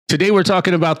Today we're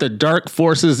talking about the dark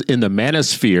forces in the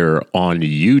manosphere on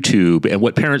YouTube and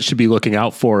what parents should be looking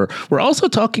out for. We're also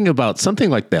talking about something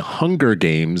like the Hunger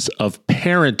Games of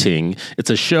parenting. It's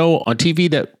a show on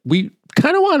TV that we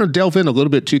kind of want to delve in a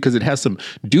little bit too, because it has some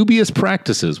dubious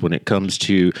practices when it comes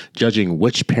to judging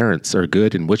which parents are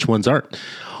good and which ones aren't.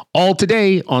 All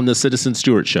today on the Citizen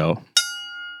Stewart Show.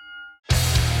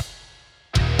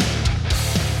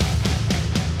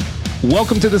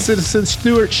 Welcome to the Citizen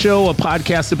Stewart Show, a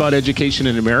podcast about education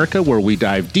in America where we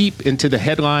dive deep into the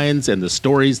headlines and the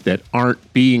stories that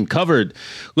aren't being covered,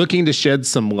 looking to shed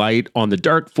some light on the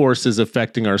dark forces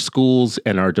affecting our schools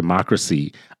and our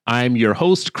democracy. I'm your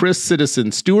host, Chris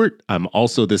Citizen Stewart. I'm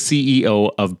also the CEO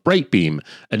of Brightbeam,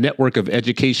 a network of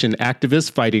education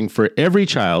activists fighting for every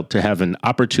child to have an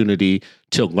opportunity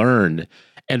to learn.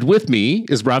 And with me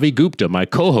is Ravi Gupta, my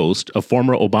co-host, a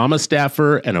former Obama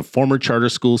staffer and a former charter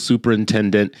school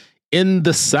superintendent in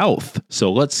the South.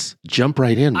 So let's jump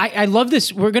right in. I love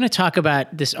this. We're going to talk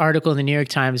about this article in the New York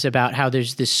Times about how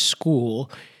there's this school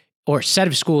or set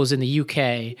of schools in the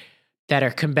UK that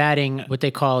are combating what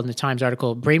they call in the Times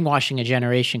article, brainwashing a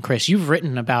generation. Chris, you've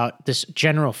written about this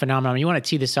general phenomenon. You want to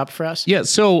tee this up for us? Yeah.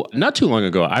 So not too long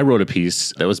ago, I wrote a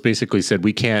piece that was basically said,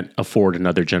 we can't afford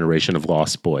another generation of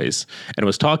lost boys. And it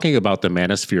was talking about the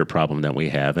manosphere problem that we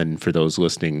have. And for those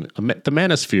listening, the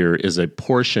manosphere is a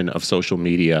portion of social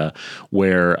media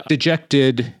where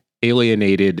dejected,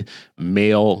 alienated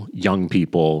male young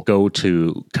people go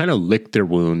to kind of lick their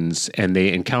wounds, and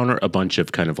they encounter a bunch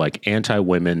of kind of like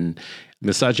anti-women,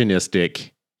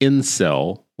 misogynistic,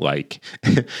 incel-like.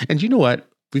 And you know what?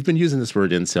 We've been using this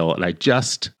word incel, and I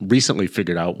just recently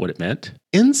figured out what it meant.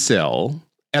 Incel,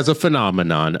 as a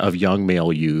phenomenon of young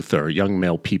male youth or young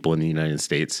male people in the United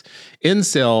States,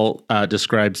 incel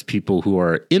describes people who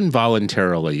are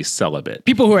involuntarily celibate.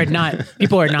 People who are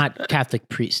not Catholic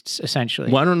priests, essentially.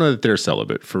 Well, I don't know that they're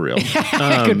celibate for real.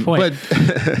 Good point. But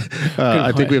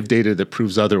I think we have data that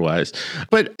proves otherwise.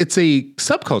 But it's a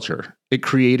subculture. It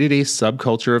created a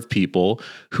subculture of people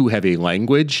who have a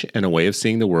language and a way of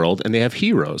seeing the world, and they have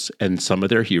heroes. And some of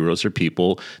their heroes are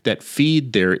people that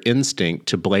feed their instinct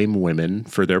to blame women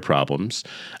for their problems.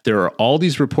 There are all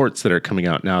these reports that are coming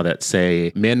out now that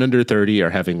say men under 30 are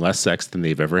having less sex than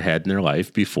they've ever had in their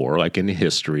life before, like in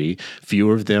history.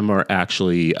 Fewer of them are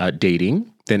actually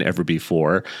dating than ever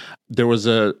before. There was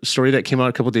a story that came out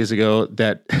a couple of days ago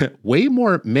that way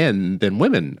more men than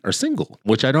women are single,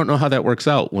 which I don't know how that works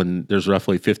out when there's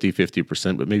roughly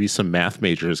 50%, but maybe some math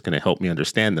major is going to help me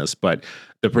understand this. But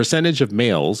the percentage of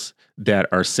males that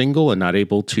are single and not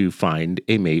able to find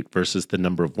a mate versus the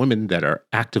number of women that are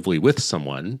actively with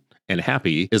someone and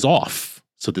happy is off.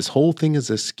 So this whole thing is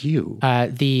askew.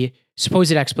 The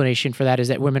supposed explanation for that is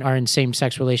that women are in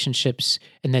same-sex relationships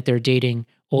and that they're dating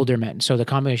older men. So the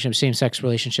combination of same-sex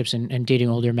relationships and dating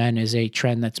older men is a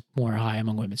trend that's more high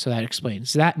among women. So that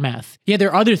explains that math. Yeah, there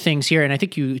are other things here, and I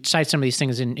think you cite some of these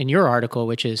things in your article,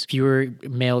 which is fewer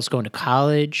males going to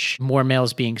college, more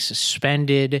males being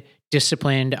suspended,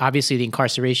 disciplined. Obviously, the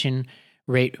incarceration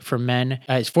rate for men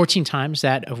is 14 times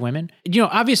that of women. You know,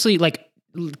 obviously, like,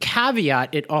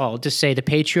 caveat it all to say the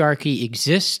patriarchy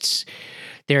exists.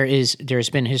 There's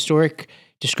been historic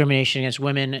discrimination against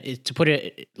women, to put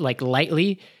it like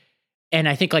lightly. And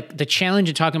I think like the challenge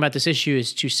in talking about this issue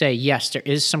is to say, yes, there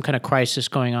is some kind of crisis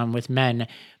going on with men,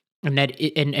 and that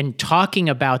and talking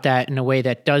about that in a way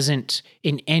that doesn't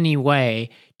in any way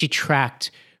detract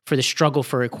for the struggle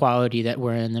for equality that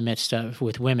we're in the midst of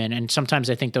with women. And sometimes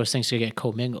I think those things can get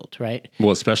commingled, right? Well,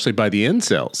 especially by the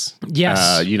incels.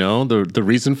 Yes. The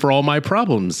reason for all my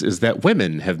problems is that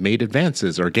women have made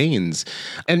advances or gains.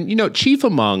 And, chief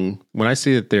among, when I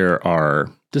say that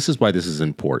this is why this is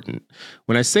important.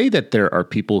 When I say that there are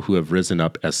people who have risen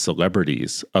up as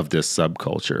celebrities of this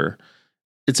subculture,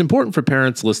 it's important for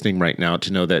parents listening right now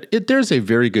to know that there's a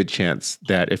very good chance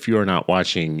that if you are not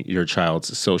watching your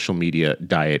child's social media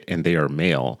diet and they are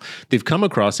male, they've come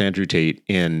across Andrew Tate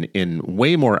in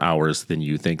way more hours than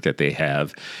you think that they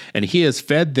have. And he has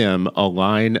fed them a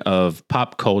line of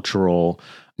pop cultural,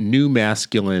 new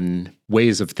masculine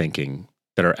ways of thinking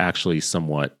that are actually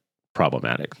somewhat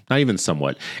problematic. Not even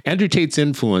somewhat. Andrew Tate's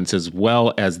influence, as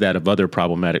well as that of other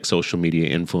problematic social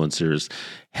media influencers,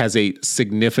 has a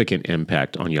significant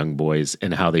impact on young boys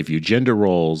and how they view gender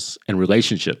roles and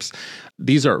relationships.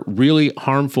 These are really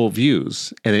harmful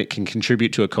views, and it can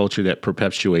contribute to a culture that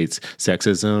perpetuates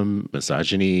sexism,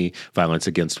 misogyny, violence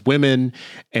against women,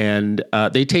 and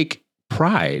they take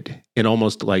pride in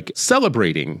almost like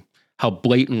celebrating how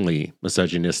blatantly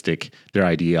misogynistic their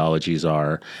ideologies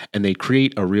are, and they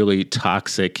create a really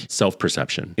toxic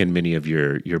self-perception in many of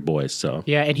your boys. So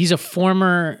yeah, and he's a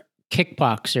former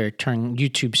kickboxer turned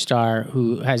YouTube star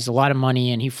who has a lot of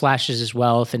money, and he flashes his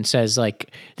wealth and says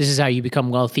like, this is how you become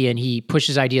wealthy. And he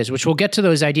pushes ideas, which we'll get to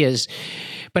those ideas.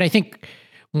 But I think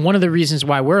one of the reasons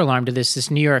why we're alarmed at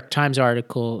this New York Times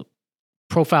article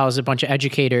profiles a bunch of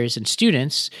educators and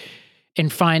students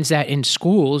and finds that in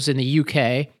schools in the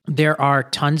UK, there are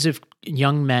tons of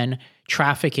young men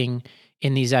trafficking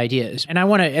in these ideas. And I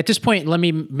want to, at this point, let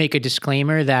me make a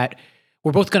disclaimer that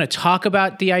we're both going to talk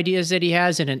about the ideas that he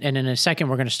has, and in a second,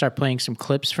 we're going to start playing some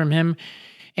clips from him.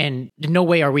 And in no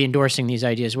way are we endorsing these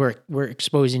ideas. We're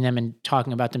exposing them and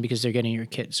talking about them because they're getting your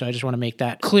kids. So I just want to make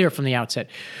that clear from the outset.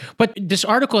 But this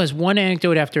article has one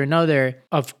anecdote after another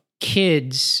of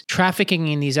kids trafficking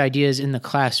in these ideas in the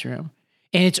classroom.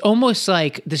 And it's almost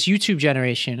like this YouTube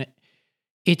generation,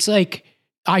 it's like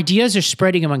ideas are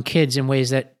spreading among kids in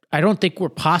ways that I don't think were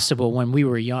possible when we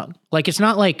were young. Like, it's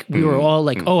not like we were all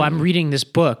like, oh, I'm reading this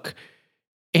book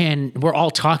and we're all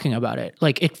talking about it.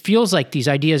 Like, it feels like these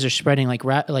ideas are spreading like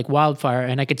wildfire.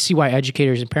 And I could see why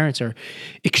educators and parents are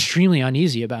extremely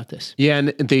uneasy about this. Yeah.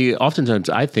 And they oftentimes,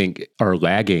 I think, are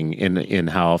lagging in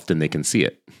how often they can see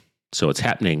it. So it's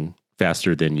happening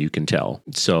faster than you can tell.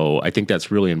 So I think that's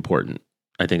really important.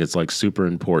 I think it's like super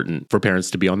important for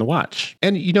parents to be on the watch.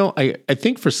 And, you know, I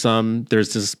think for some,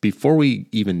 there's this, before we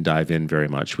even dive in very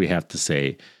much, we have to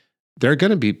say, there are going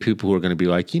to be people who are going to be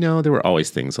like, you know, there were always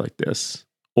things like this.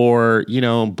 Or, you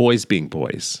know, boys being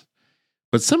boys.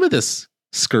 But some of this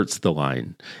skirts the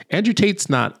line. Andrew Tate's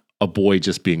not a boy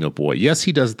just being a boy. Yes,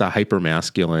 he does the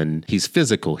hyper-masculine. He's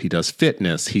physical. He does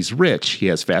fitness. He's rich. He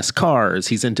has fast cars.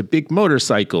 He's into big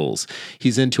motorcycles.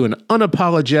 He's into an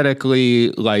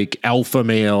unapologetically like alpha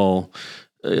male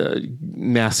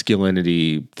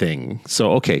masculinity thing.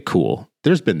 So, okay, cool.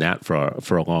 There's been that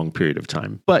for a long period of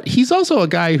time. But he's also a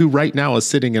guy who right now is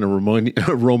sitting in a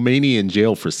Romanian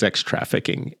jail for sex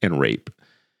trafficking and rape.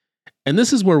 And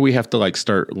this is where we have to like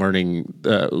start learning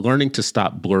to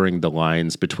stop blurring the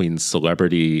lines between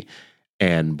celebrity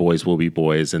and boys will be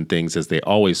boys and things as they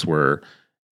always were,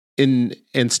 and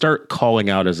start calling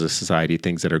out as a society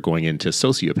things that are going into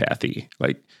sociopathy,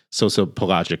 like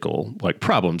sociopological like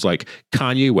problems. Like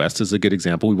Kanye West is a good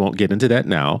example. We won't get into that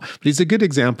now, but he's a good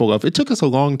example of, it took us a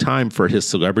long time for his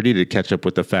celebrity to catch up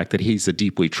with the fact that he's a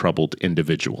deeply troubled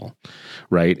individual,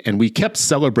 right? And we kept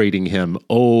celebrating him,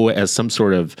 as some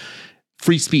sort of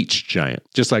free speech giant,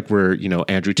 just like we're, you know,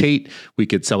 Andrew Tate, we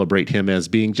could celebrate him as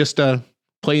being just a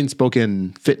plain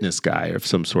spoken fitness guy of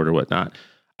some sort or whatnot.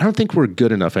 I don't think we're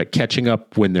good enough at catching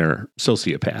up when they're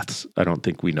sociopaths. I don't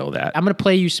think we know that. I'm going to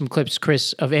play you some clips,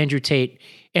 Chris, of Andrew Tate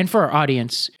and for our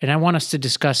audience. And I want us to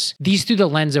discuss these through the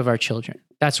lens of our children.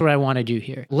 That's what I want to do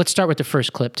here. Let's start with the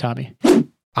first clip, Tommy.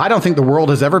 I don't think the world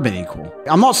has ever been equal.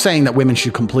 I'm not saying that women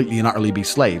should completely and utterly be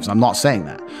slaves. I'm not saying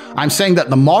that. I'm saying that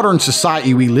the modern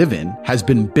society we live in has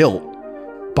been built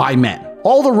by men.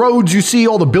 All the roads you see,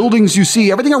 all the buildings you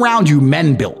see, everything around you,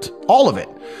 men built. All of it.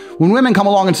 When women come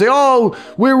along and say, oh,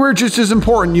 we're just as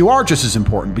important, you are just as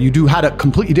important, but you had a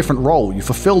completely different role. You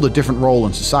fulfilled a different role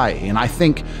in society. And I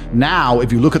think now,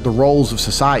 if you look at the roles of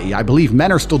society, I believe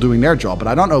men are still doing their job, but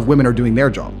I don't know if women are doing their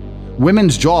job.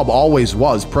 Women's job always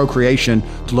was procreation,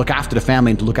 to look after the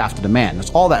family and to look after the man.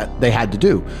 That's all that they had to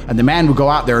do. And the man would go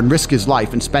out there and risk his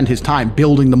life and spend his time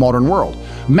building the modern world.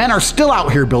 Men are still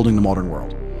out here building the modern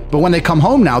world. But when they come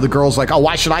home now, the girl's like, oh,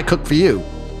 why should I cook for you?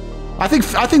 I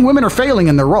think women are failing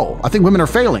in their role. I think women are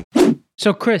failing.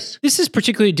 So, Chris, this is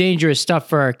particularly dangerous stuff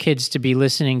for our kids to be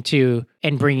listening to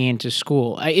and bringing into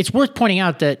school. It's worth pointing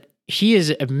out that he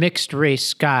is a mixed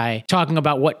race guy talking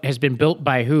about what has been built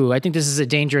by who. I think this is a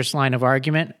dangerous line of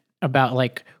argument about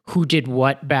like who did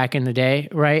what back in the day,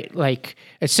 right? Like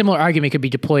a similar argument could be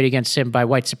deployed against him by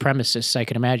white supremacists, I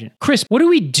can imagine. Chris, what do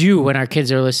we do when our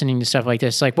kids are listening to stuff like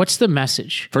this? Like, what's the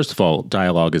message? First of all,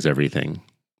 dialogue is everything.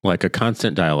 Like a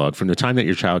constant dialogue from the time that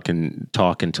your child can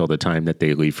talk until the time that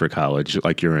they leave for college,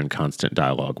 like you're in constant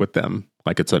dialogue with them,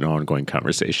 like it's an ongoing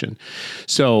conversation.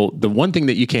 So the one thing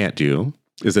that you can't do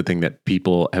is the thing that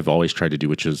people have always tried to do,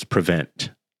 which is prevent,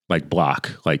 like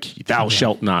block, like thou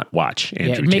shalt not watch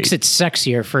Andrew Tate. It makes it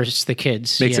sexier for the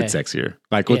kids. Makes it sexier.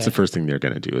 Like what's the first thing they're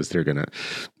going to do is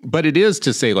but it is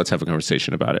to say, let's have a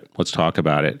conversation about it. Let's talk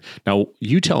about it. Now,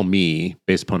 you tell me,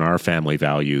 based upon our family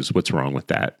values, what's wrong with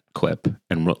that clip?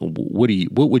 And what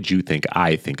would you think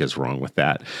I think is wrong with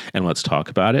that? And let's talk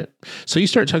about it. So you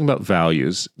start talking about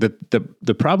values.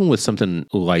 The problem with something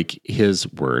like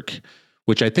his work,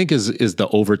 which I think is the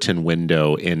Overton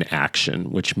window in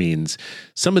action, which means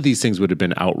some of these things would have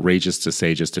been outrageous to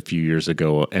say just a few years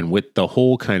ago. And with the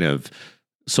whole kind of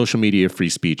social media free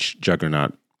speech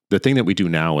juggernaut The thing that we do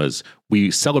now is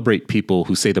we celebrate people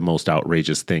who say the most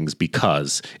outrageous things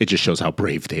because it just shows how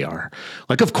brave they are.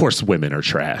 Like, of course, women are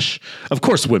trash. Of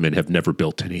course, women have never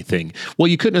built anything. Well,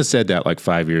 you couldn't have said that like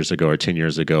 5 years ago or 10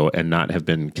 years ago and not have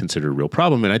been considered a real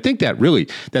problem. And I think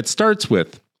that starts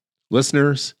with,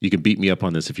 listeners, you can beat me up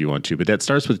on this if you want to, but that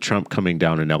starts with Trump coming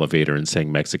down an elevator and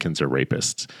saying Mexicans are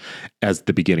rapists as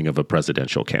the beginning of a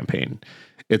presidential campaign.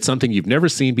 It's something you've never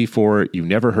seen before, you've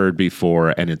never heard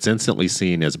before, and it's instantly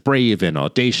seen as brave and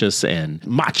audacious and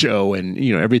macho and,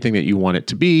 everything that you want it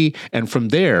to be. And from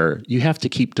there, you have to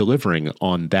keep delivering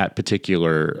on that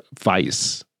particular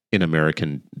vice in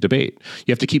American debate.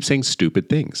 You have to keep saying stupid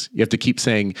things. You have to keep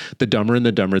saying the dumber and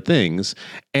the dumber things,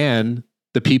 and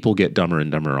the people get dumber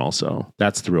and dumber also.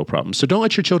 That's the real problem. So don't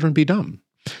let your children be dumb.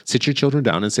 Sit your children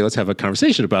down and say, let's have a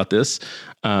conversation about this.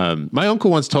 My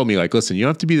uncle once told me, like, listen, you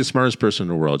don't have to be the smartest person in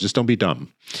the world. Just don't be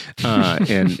dumb.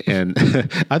 And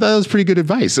I thought that was pretty good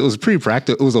advice. It was pretty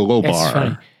practical. It was a low bar.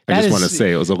 Funny. I just want to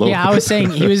say it was a low. Yeah, I was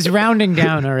saying he was rounding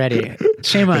down already.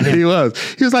 Shame on him. He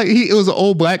was like, it was an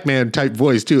old black man type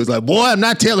voice too. It was like, boy, I'm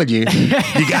not telling you,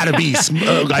 you gotta be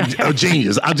like a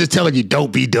genius. I'm just telling you,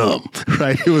 don't be dumb.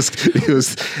 Right? It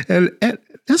was, and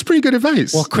that's pretty good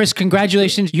advice. Well, Chris,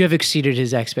 congratulations. You have exceeded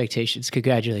his expectations.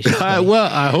 Congratulations. Well,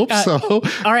 I hope so.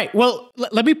 All right. Well,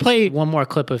 let me play one more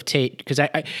clip of Tate because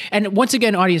and once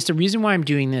again, audience, the reason why I'm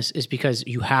doing this is because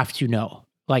you have to know.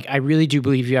 Like, I really do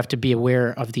believe you have to be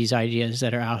aware of these ideas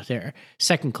that are out there.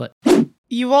 Second clip.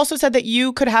 You also said that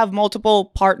you could have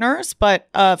multiple partners, but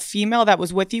a female that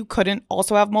was with you couldn't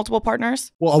also have multiple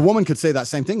partners? Well, a woman could say that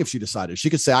same thing if she decided. She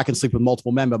could say, I can sleep with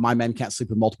multiple men, but my men can't sleep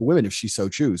with multiple women if she so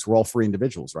choose. We're all free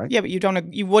individuals, right? Yeah, but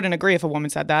you wouldn't agree if a woman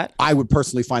said that. I would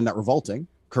personally find that revolting,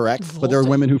 correct? But there are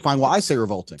women who find what I say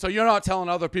revolting. So you're not telling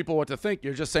other people what to think.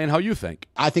 You're just saying how you think.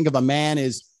 I think if a man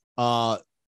is not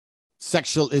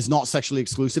sexually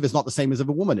exclusive, it's not the same as if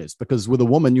a woman is, because with a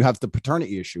woman you have the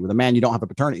paternity issue. With a man, you don't have a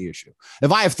paternity issue.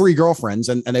 If I have 3 girlfriends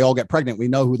and they all get pregnant, we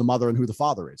know who the mother and who the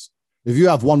father is. If you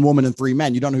have 1 woman and 3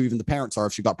 men, you don't know who even the parents are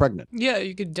if she got pregnant. Yeah,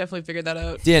 you could definitely figure that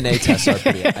out. DNA tests are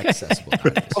pretty accessible.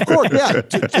 Of course, yeah,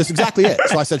 that's exactly it.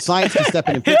 So I said science can step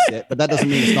in and fix it, but that doesn't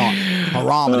mean it's not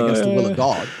haram and against the will of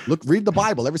God. Look, read the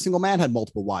Bible. Every single man had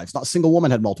multiple wives. Not a single woman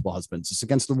had multiple husbands. It's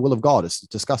against the will of God. It's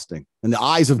disgusting. In the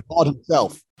eyes of God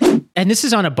himself. And this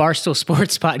is on a Barstool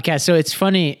Sports podcast. So it's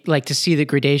funny, like, to see the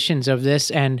gradations of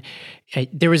this. And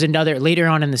there was another, later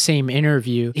on in the same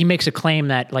interview, he makes a claim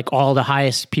that like all the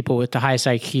highest people with the highest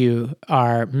IQ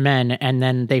are men. And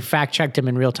then they fact checked him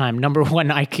in real time. Number 1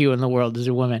 IQ in the world is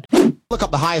a woman. Look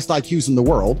up the highest IQs in the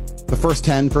world. The first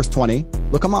 10, first 20.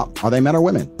 Look them up. Are they men or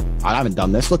women? I haven't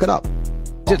done this. Look it up.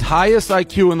 The highest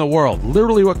IQ in the world.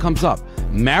 Literally what comes up.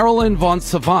 Marilyn von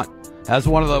Savant has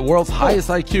one of the world's highest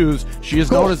IQs. She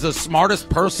is known as the smartest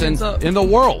person in the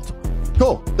world.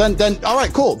 Cool. Then, all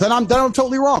right, cool. Then I'm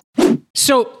totally wrong.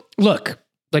 So look,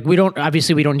 like, we don't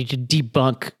need to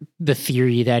debunk the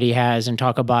theory that he has and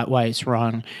talk about why it's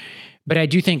wrong. But I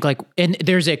do think, like, and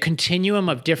there's a continuum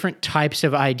of different types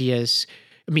of ideas.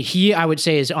 I mean, I would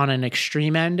say, is on an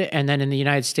extreme end. And then in the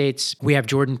United States, we have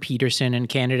Jordan Peterson. In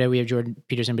Canada, we have Jordan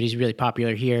Peterson, but he's really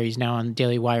popular here. He's now on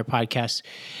Daily Wire podcast.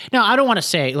 Now, I don't want to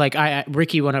say, like,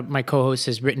 Ricky, one of my co-hosts,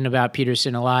 has written about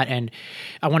Peterson a lot. And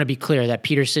I want to be clear that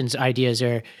Peterson's ideas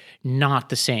are not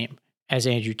the same as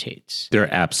Andrew Tate's.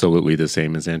 They're absolutely the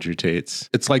same as Andrew Tate's.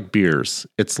 It's like beers.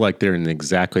 It's like they're in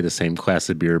exactly the same class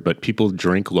of beer, but people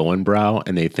drink Lowenbrau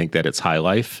and they think that it's high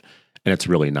life. And it's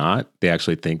really not. They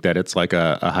actually think that it's like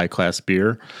a high-class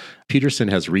beer. Peterson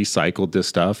has recycled this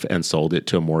stuff and sold it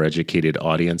to a more educated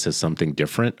audience as something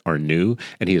different or new.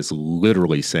 And he is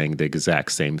literally saying the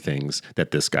exact same things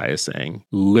that this guy is saying.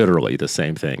 Literally the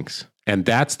same things. And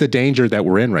that's the danger that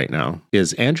we're in right now,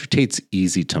 is Andrew Tate's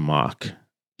easy to mock.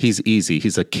 He's easy.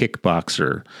 He's a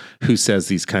kickboxer who says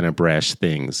these kind of brash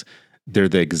things. They're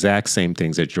the exact same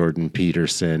things that Jordan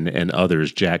Peterson and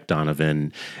others, Jack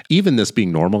Donovan, even this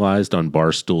being normalized on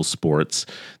Barstool Sports,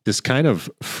 this kind of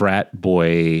frat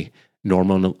boy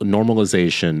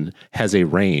normalization has a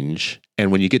range.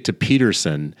 And when you get to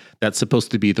Peterson, that's supposed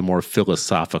to be the more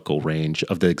philosophical range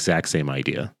of the exact same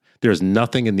idea. There's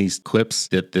nothing in these clips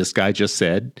that this guy just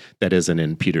said that isn't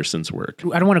in Peterson's work.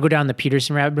 I don't want to go down the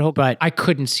Peterson rabbit hole, but I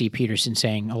couldn't see Peterson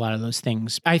saying a lot of those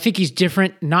things. I think he's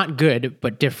different, not good,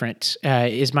 but different,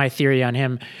 is my theory on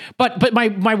him. But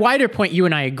my wider point you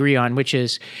and I agree on, which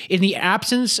is in the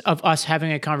absence of us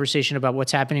having a conversation about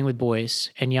what's happening with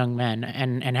boys and young men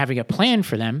and having a plan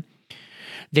for them,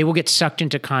 they will get sucked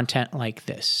into content like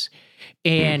this.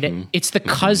 And it's the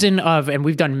cousin of, and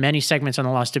we've done many segments on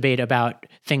the Lost Debate about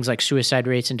things like suicide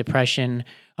rates and depression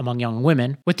among young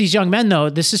women. With these young men, though,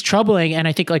 this is troubling. And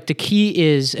I think like the key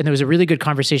is, and there was a really good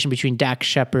conversation between Dax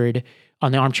Shepard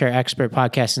on the Armchair Expert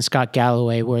podcast and Scott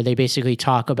Galloway, where they basically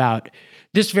talk about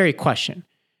this very question,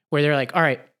 where they're like, all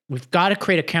right, we've got to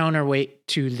create a counterweight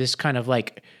to this kind of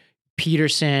like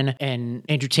Peterson and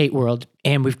Andrew Tate world.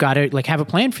 And we've got to like have a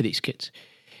plan for these kids.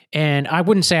 And I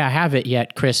wouldn't say I have it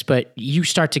yet, Chris, but you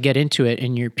start to get into it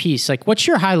in your piece. Like, what's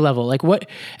your high level? Like, what,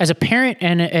 as a parent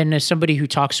and as somebody who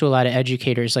talks to a lot of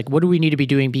educators, like, what do we need to be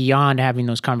doing beyond having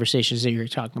those conversations that you're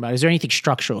talking about? Is there anything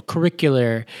structural,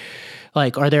 curricular?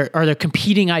 Like, are there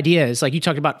competing ideas? Like you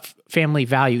talked about family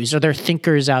values. Are there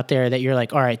thinkers out there that you're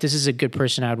like, all right, this is a good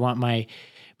person I would want my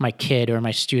kid or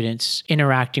my students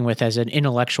interacting with as an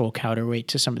intellectual counterweight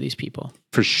to some of these people?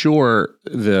 For sure,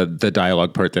 the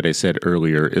dialogue part that I said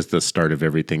earlier is the start of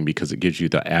everything, because it gives you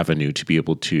the avenue to be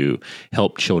able to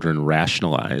help children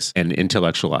rationalize and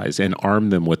intellectualize and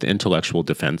arm them with intellectual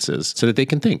defenses so that they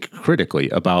can think critically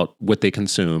about what they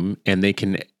consume and they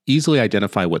can easily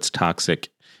identify what's toxic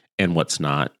and what's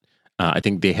not. I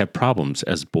think they have problems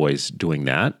as boys doing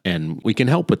that, and we can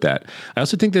help with that. I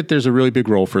also think that there's a really big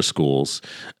role for schools.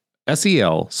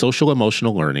 SEL, social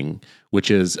emotional learning, which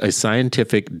is a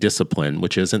scientific discipline,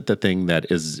 which isn't the thing that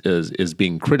is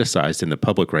being criticized in the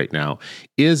public right now,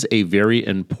 is a very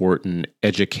important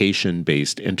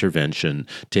education-based intervention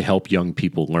to help young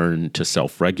people learn to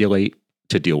self-regulate,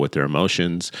 to deal with their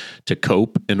emotions, to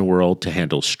cope in the world, to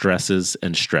handle stresses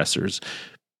and stressors.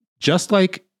 Just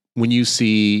like when you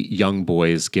see young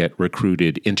boys get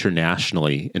recruited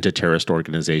internationally into terrorist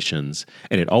organizations,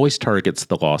 and it always targets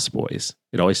the lost boys,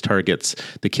 it always targets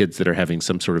the kids that are having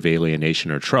some sort of alienation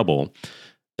or trouble,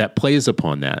 that plays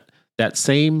upon that. That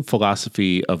same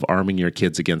philosophy of arming your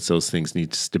kids against those things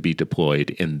needs to be deployed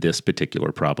in this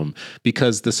particular problem,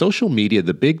 because the social media,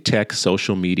 the big tech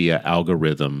social media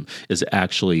algorithm is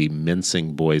actually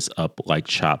mincing boys up like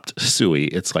chopped suey.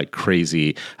 It's like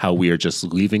crazy how we are just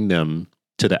leaving them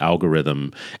to the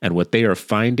algorithm, and what they are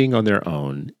finding on their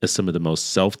own is some of the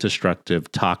most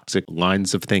self-destructive, toxic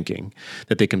lines of thinking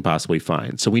that they can possibly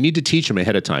find. So we need to teach them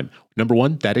ahead of time. Number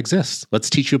one, that exists. Let's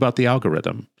teach you about the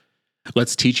algorithm.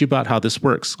 Let's teach you about how this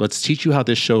works. Let's teach you how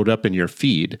this showed up in your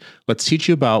feed. Let's teach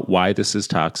you about why this is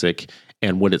toxic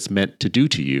and what it's meant to do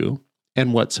to you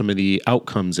and what some of the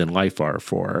outcomes in life are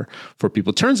for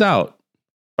people. Turns out,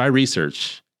 by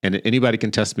research, and anybody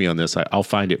can test me on this, I'll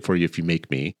find it for you if you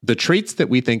make me. The traits that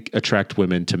we think attract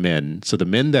women to men, so the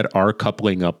men that are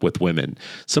coupling up with women,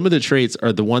 some of the traits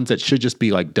are the ones that should just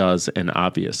be like does and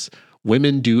obvious.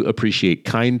 Women do appreciate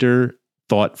kinder,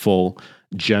 thoughtful,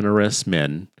 generous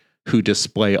men who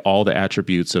display all the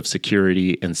attributes of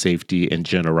security and safety and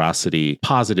generosity,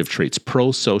 positive traits,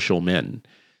 pro-social men.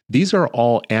 These are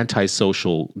all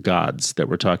antisocial gods that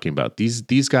we're talking about.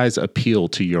 These guys appeal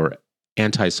to your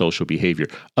antisocial behavior.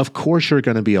 Of course, you're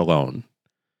going to be alone.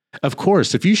 Of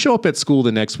course, if you show up at school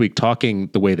the next week talking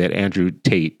the way that Andrew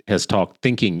Tate has talked,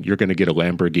 thinking you're going to get a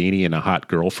Lamborghini and a hot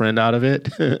girlfriend out of it,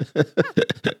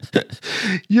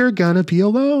 you're going to be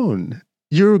alone.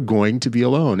 You're going to be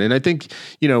alone. And I think,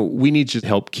 we need to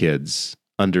help kids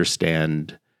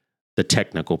understand the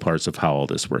technical parts of how all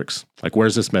this works. Like,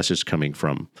 where's this message coming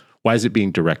from? Why is it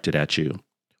being directed at you?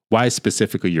 Why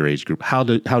specifically your age group? How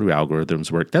do algorithms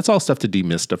work? That's all stuff to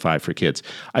demystify for kids.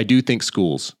 I do think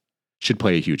schools should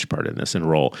play a huge part in this and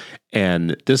role.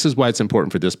 And this is why it's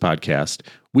important for this podcast.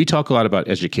 We talk a lot about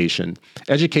education.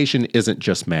 Education isn't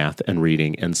just math and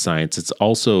reading and science. It's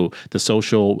also the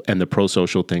social and the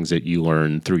pro-social things that you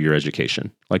learn through your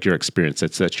education, like your experience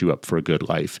that sets you up for a good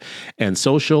life. And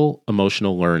social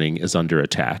emotional learning is under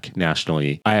attack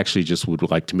nationally. I actually just would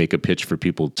like to make a pitch for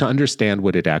people to understand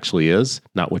what it actually is,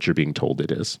 not what you're being told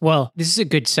it is. Well, this is a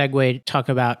good segue to talk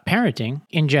about parenting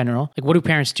in general. Like, what do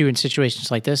parents do in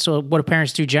situations like this? So what do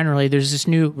parents do generally? There's this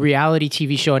new reality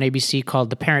TV show on ABC called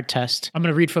The Parent Test. I'm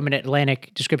going to read from an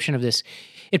Atlantic description of this.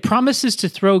 It promises to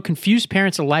throw confused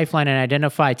parents a lifeline and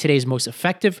identify today's most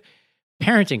effective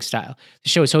parenting style. The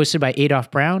show is hosted by Adolph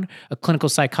Brown, a clinical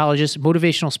psychologist,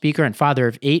 motivational speaker, and father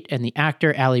of 8, and the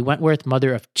actor Allie Wentworth,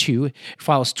 mother of 2. It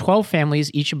follows 12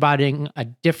 families, each embodying a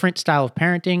different style of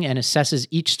parenting, and assesses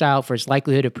each style for its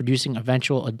likelihood of producing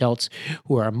eventual adults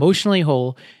who are emotionally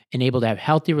whole and able to have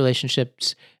healthy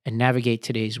relationships and navigate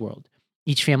today's world.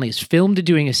 Each family is filmed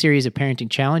doing a series of parenting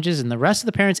challenges, and the rest of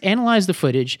the parents analyze the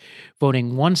footage,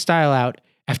 voting one style out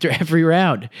after every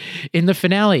round. In the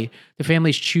finale, the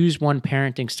families choose one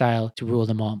parenting style to rule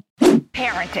them all.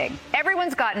 Parenting.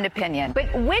 Everyone's got an opinion,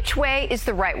 but which way is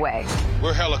the right way?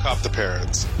 We're helicopter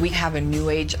parents. We have a new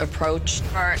age approach.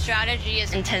 Our strategy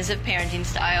is intensive parenting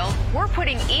style. We're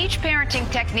putting each parenting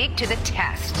technique to the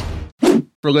test.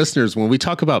 For listeners, when we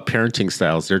talk about parenting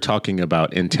styles, they're talking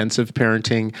about intensive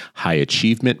parenting, high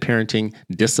achievement parenting,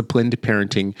 disciplined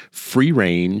parenting, free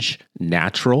range,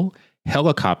 natural,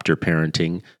 helicopter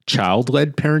parenting,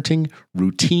 child-led parenting,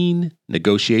 routine,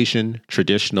 negotiation,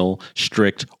 traditional,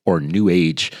 strict, or new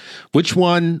age. Which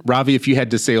one, Ravi, if you had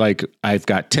to say, like, I've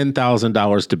got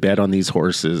 $10,000 to bet on these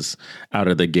horses out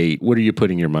of the gate, what are you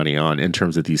putting your money on in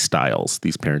terms of these styles,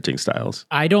 these parenting styles?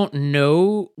 I don't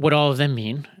know what all of them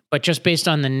mean, but just based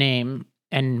on the name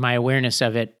and my awareness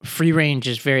of it, free range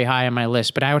is very high on my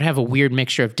list, but I would have a weird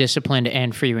mixture of disciplined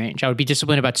and free range. I would be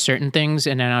disciplined about certain things,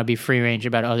 and then I would be free range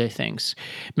about other things.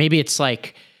 Maybe it's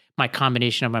like my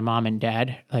combination of my mom and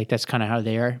dad. Like that's kind of how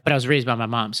they are. But I was raised by my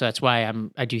mom, so that's why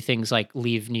I do things like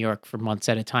leave New York for months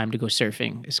at a time to go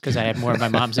surfing. It's because I have more of my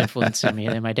mom's influence in me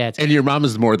than my dad's. And your mom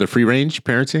is more the free range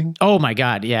parenting? Oh my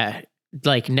God, yeah.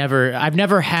 Like I've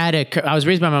never had I was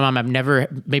raised by my mom.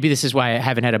 Maybe this is why I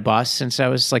haven't had a boss since I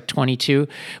was like 22,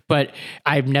 but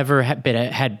I've never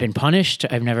been punished.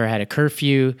 I've never had a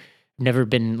curfew, never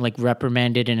been like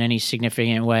reprimanded in any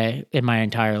significant way in my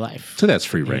entire life. So that's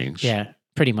free range. Yeah,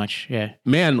 pretty much. Yeah.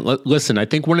 Man, listen, I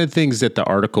think one of the things that the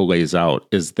article lays out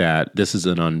is that this is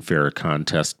an unfair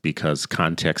contest because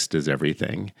context is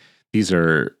everything. These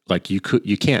are like you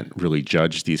can't really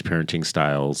judge these parenting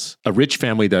styles. A rich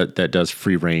family that does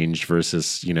free range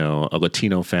versus, you know, a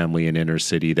Latino family in inner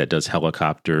city that does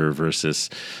helicopter versus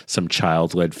some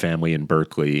child-led family in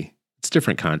Berkeley. It's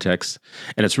different contexts,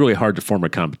 and it's really hard to form a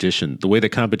competition. The way the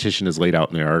competition is laid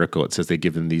out in the article, it says they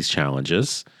give them these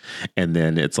challenges, and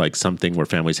then it's like something where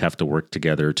families have to work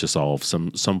together to solve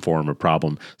some form of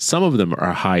problem. Some of them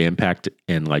are high impact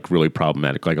and like really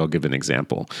problematic. Like I'll give an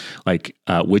example. Like,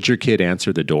 would your kid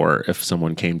answer the door if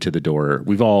someone came to the door?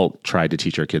 We've all tried to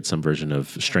teach our kids some version of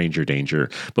stranger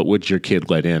danger, but would your kid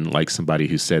let in like somebody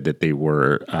who said that they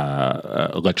were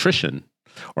an electrician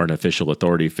or an official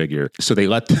authority figure? So they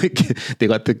left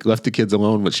the kids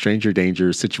alone with stranger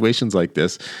danger situations like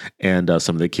this, and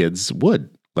some of the kids would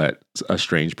let a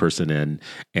strange person in.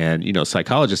 And, you know,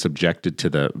 psychologists objected to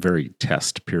the very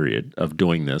test period of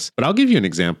doing this. But I'll give you an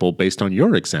example based on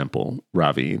your example,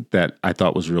 Ravi, that I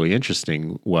thought was really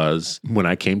interesting was when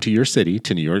I came to your city,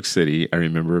 to New York City, I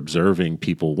remember observing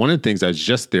people. One of the things I was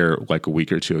just there like a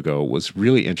week or two ago was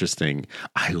really interesting.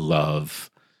 I love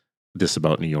this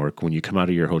about New York. When you come out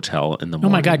of your hotel in the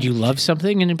morning. Oh my God, you love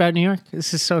something about New York?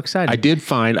 This is so exciting.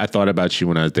 I thought about you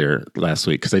when I was there last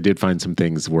week because I did find some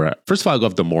things where, first of all, I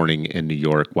love the morning in New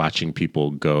York, watching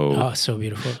people go. Oh, so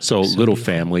beautiful. So little beautiful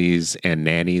families and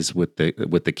nannies with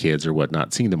the kids or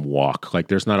whatnot, seeing them walk. Like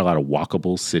there's not a lot of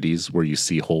walkable cities where you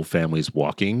see whole families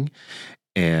walking.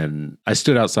 And I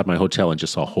stood outside my hotel and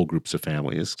just saw whole groups of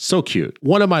families. So cute.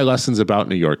 One of my lessons about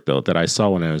New York, though, that I saw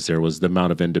when I was there was the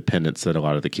amount of independence that a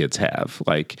lot of the kids have.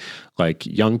 Like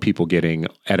young people getting,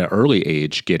 at an early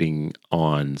age, getting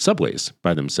on subways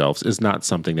by themselves is not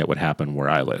something that would happen where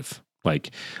I live.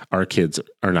 Like our kids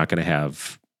are not going to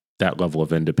have that level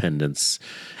of independence,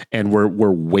 and we're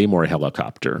way more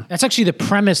helicopter. That's actually the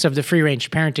premise of the free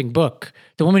range parenting book.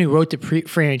 The woman who wrote the free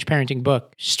range parenting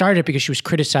book started because she was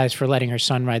criticized for letting her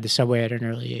son ride the subway at an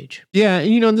early age. Yeah,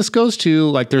 and you know, and this goes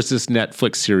to like there's this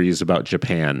Netflix series about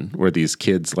Japan where these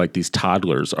kids, like these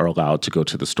toddlers, are allowed to go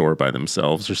to the store by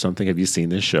themselves or something. Have you seen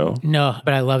this show? No,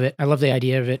 but I love it. I love the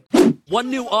idea of it.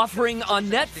 One new offering on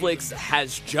Netflix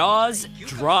has Jaws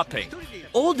dropping.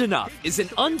 Old Enough is an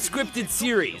unscripted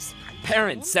series.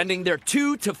 Parents sending their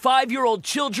 2 to 5-year-old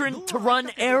children to run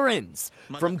errands,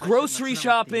 from grocery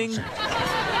shopping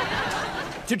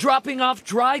to dropping off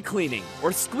dry cleaning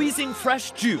or squeezing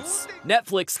fresh juice.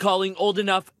 Netflix calling Old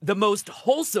Enough the most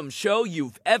wholesome show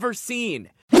you've ever seen.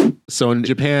 So in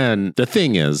Japan, the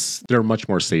thing is, they're much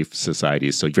more safe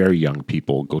societies. So very young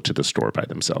people go to the store by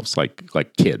themselves, like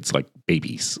kids, like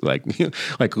babies, like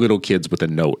little kids with a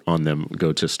note on them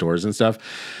go to stores and stuff.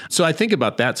 So I think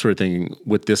about that sort of thing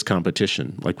with this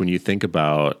competition. Like when you think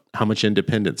about how much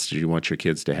independence do you want your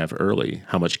kids to have early?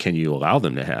 How much can you allow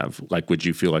them to have? Like, would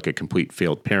you feel like a complete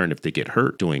failed parent if they get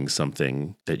hurt doing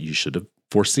something that you should have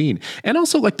foreseen? And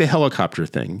also like the helicopter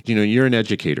thing, you know, you're an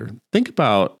educator. Think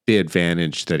about the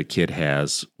advantage that a kid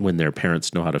has when their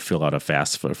parents know how to fill out a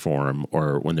FAFSA form,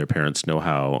 or when their parents know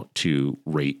how to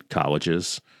rate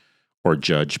colleges or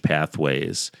judge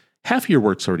pathways. Half of your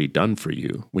work's already done for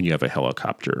you when you have a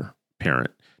helicopter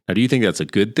parent. Now, do you think that's a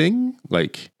good thing?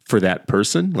 Like, for that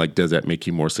person? Like, does that make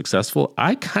you more successful?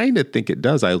 I kind of think it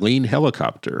does. I lean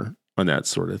helicopter on that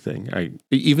sort of thing.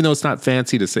 Even though it's not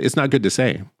fancy to say, it's not good to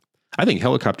say. I think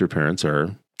helicopter parents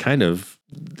are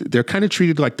they're kind of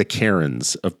treated like the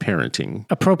Karens of parenting.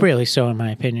 Appropriately so, in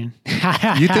my opinion.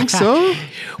 You think so?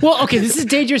 Well, okay, this is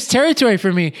dangerous territory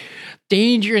for me.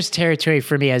 Dangerous territory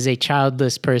for me as a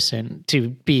childless person to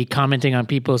be commenting on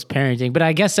people's parenting. But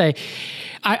I guess I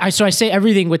say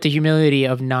everything with the humility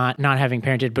of not having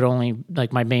parented, but only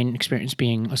like my main experience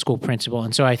being a school principal.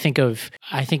 And so I think of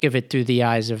it through the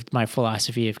eyes of my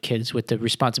philosophy of kids, with the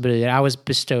responsibility that I was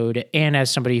bestowed, and as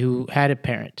somebody who had a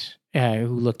parent who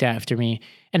looked after me.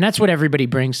 And that's what everybody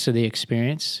brings to the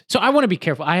experience. So I want to be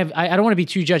careful. I don't want to be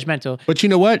too judgmental. But you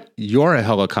know what? You're a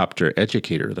helicopter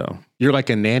educator, though. You're like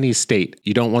a nanny state.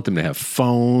 You don't want them to have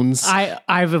phones.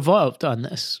 I've evolved on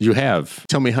this. You have.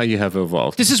 Tell me how you have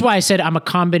evolved. This is why I said I'm a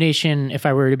combination, if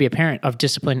I were to be a parent, of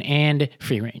discipline and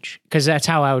free range, because that's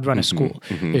how I would run a school.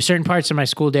 There's certain parts of my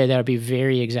school day that I would be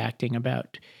very exacting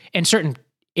about, and certain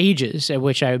ages at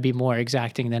which I would be more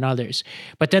exacting than others.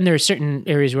 But then there are certain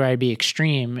areas where I'd be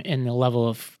extreme in the level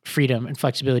of freedom and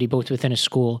flexibility, both within a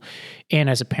school and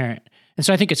as a parent. And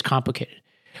so I think it's complicated.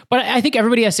 But I think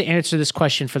everybody has to answer this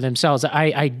question for themselves.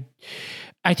 I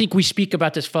think we speak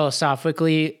about this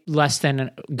philosophically less than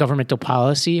governmental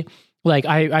policy. Like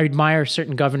I admire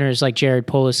certain governors like Jared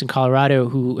Polis in Colorado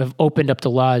who have opened up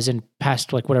the laws and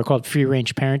passed like what are called free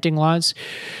range parenting laws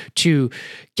to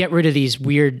get rid of these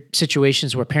weird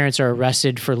situations where parents are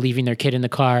arrested for leaving their kid in the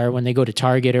car when they go to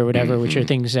Target or whatever, which are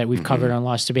things that we've covered on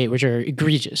Lost Debate, which are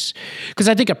egregious. Because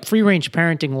I think a free range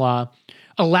parenting law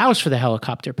allows for the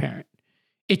helicopter parent.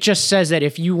 It just says that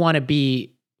if you want to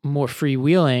be more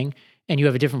freewheeling and you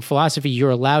have a different philosophy, you're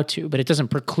allowed to, but it doesn't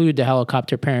preclude the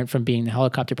helicopter parent from being the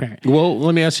helicopter parent. Well,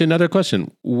 let me ask you another question.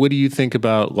 What do you think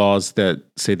about laws that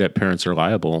say that parents are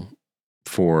liable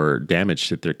for damage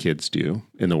that their kids do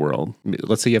in the world?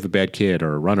 Let's say you have a bad kid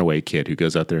or a runaway kid who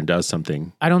goes out there and does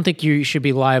something. I don't think you should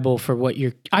be liable for what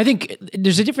I think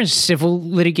there's a different civil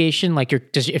litigation. Like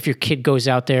if your kid goes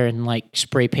out there and like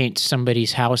spray paints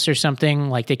somebody's house or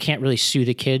something, like they can't really sue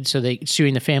the kid. So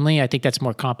suing the family, I think that's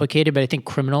more complicated, but I think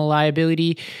criminal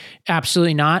liability,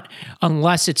 absolutely not.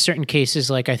 Unless it's certain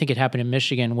cases, like I think it happened in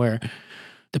Michigan where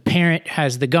the parent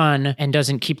has the gun and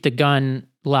doesn't keep the gun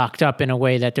locked up in a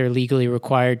way that they're legally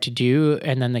required to do,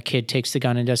 and then the kid takes the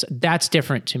gun and does. That's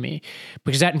different to me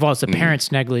because that involves the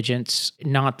parent's negligence,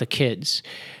 not the kid's.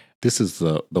 This is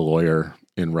the lawyer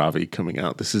in Ravi coming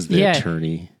out. This is the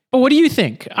attorney. But what do you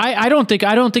think? I don't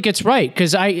think it's right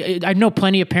because I know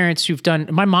plenty of parents who've done.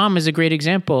 My mom is a great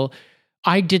example.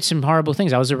 I did some horrible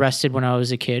things. I was arrested when I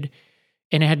was a kid.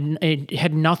 And it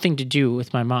had nothing to do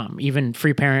with my mom. Even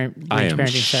free parenting. I am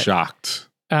shocked.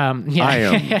 I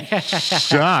am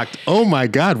shocked. Oh my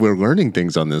God, we're learning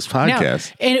things on this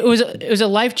podcast. Now, and it was a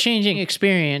life-changing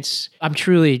experience. I'm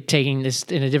truly taking this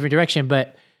in a different direction,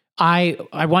 but I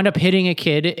wound up hitting a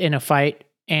kid in a fight,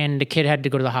 and the kid had to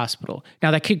go to the hospital.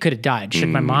 Now that kid could have died. Should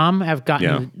my mom have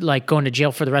gotten like going to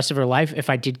jail for the rest of her life if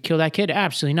I did kill that kid?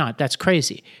 Absolutely not. That's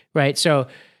crazy, right? So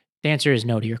the answer is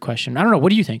no to your question. I don't know.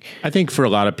 What do you think? I think for a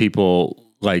lot of people,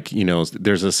 like, you know,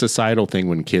 there's a societal thing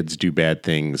when kids do bad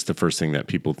things. The first thing that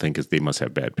people think is they must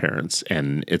have bad parents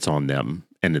and it's on them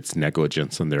and it's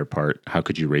negligence on their part. How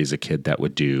could you raise a kid that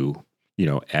would do, you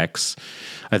know, X?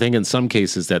 I think in some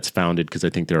cases that's founded because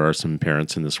I think there are some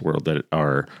parents in this world that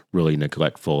are really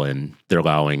neglectful and they're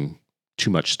allowing too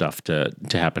much stuff to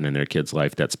happen in their kid's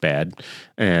life that's bad.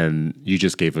 And you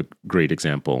just gave a great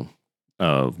example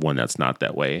of one that's not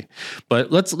that way.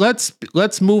 But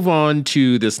let's move on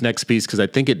to this next piece because I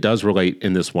think it does relate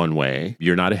in this one way.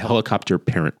 You're not a helicopter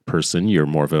parent person. You're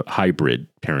more of a hybrid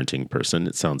parenting person,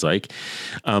 it sounds like.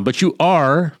 But you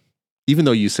are, even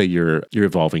though you say you're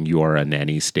evolving, you are a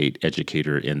nanny state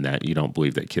educator in that you don't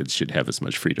believe that kids should have as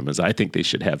much freedom as I think they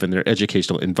should have in their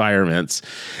educational environments.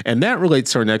 And that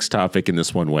relates to our next topic in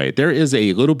this one way. There is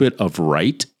a little bit of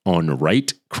right on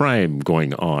right crime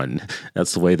going on.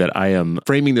 That's the way that I am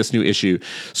framing this new issue.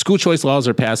 School choice laws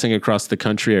are passing across the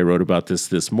country. I wrote about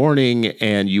this morning,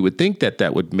 and you would think that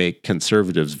that would make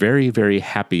conservatives very, very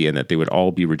happy and that they would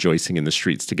all be rejoicing in the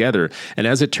streets together. And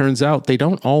as it turns out, they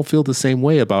don't all feel the same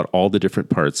way about all the different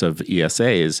parts of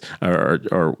ESAs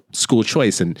or school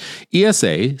choice. And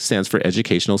ESA stands for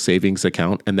Educational Savings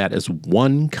Account, and that is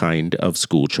one kind of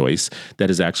school choice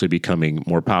that is actually becoming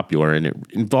more popular. And it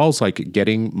involves like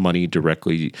getting giving money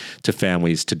directly to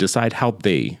families to decide how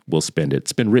they will spend it.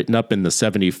 It's been written up in the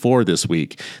 74 this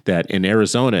week that in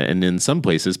Arizona and in some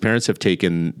places, parents have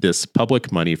taken this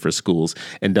public money for schools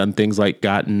and done things like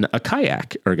gotten a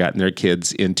kayak or gotten their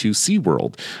kids into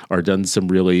SeaWorld or done some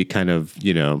really kind of,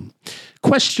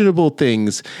 questionable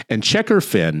things. And Checker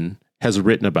Finn has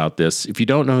written about this. If you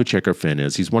don't know who Checker Finn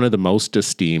is, he's one of the most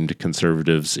esteemed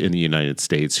conservatives in the United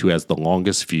States who has the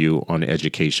longest view on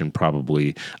education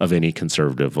probably of any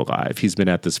conservative alive. He's been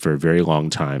at this for a very long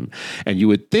time. And you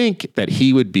would think that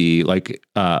he would be like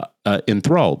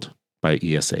enthralled by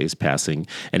ESA's passing.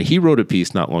 And he wrote a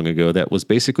piece not long ago that was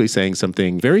basically saying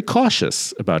something very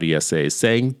cautious about ESAs,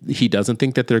 saying he doesn't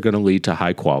think that they're going to lead to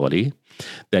high quality,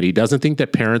 that he doesn't think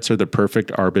that parents are the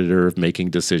perfect arbiter of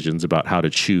making decisions about how to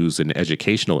choose an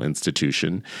educational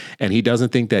institution. And he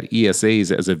doesn't think that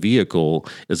ESAs as a vehicle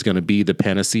is going to be the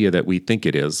panacea that we think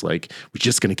it is. Like, we're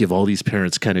just going to give all these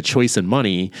parents kind of choice and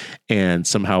money, and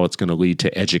somehow it's going to lead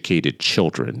to educated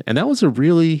children. And that was a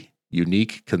really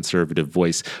unique conservative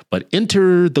voice. But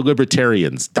enter the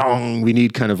libertarians. Dong! We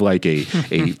need kind of like a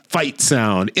fight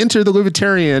sound. Enter the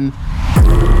libertarian.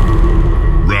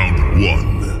 Round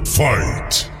one,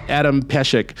 fight. Adam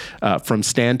Peshek from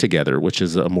Stand Together, which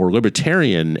is a more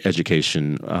libertarian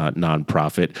education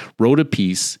nonprofit, wrote a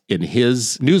piece in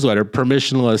his newsletter,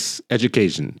 Permissionless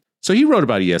Education. So he wrote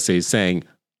about ESAs saying,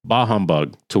 bah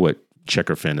humbug to what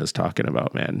Checker Finn is talking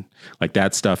about, man. Like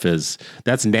that's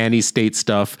nanny state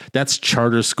stuff. That's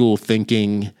charter school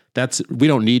thinking. We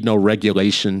don't need no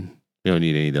regulation. We don't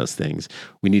need any of those things.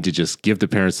 We need to just give the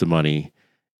parents the money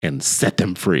and set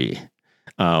them free.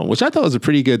 Which I thought was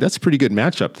that's a pretty good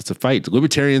matchup. That's a fight.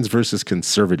 Libertarians versus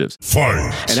conservatives.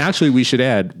 Fight. And actually, we should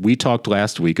add, we talked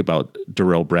last week about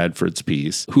Darrell Bradford's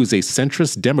piece, who's a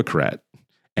centrist Democrat.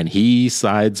 And he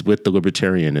sides with the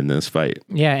libertarian in this fight.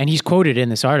 Yeah, and he's quoted in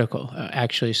this article,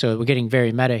 actually. So we're getting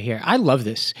very meta here. I love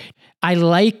this. I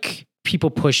like people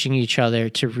pushing each other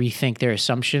to rethink their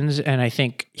assumptions. And I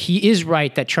think he is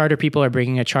right that charter people are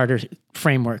bringing a charter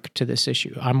framework to this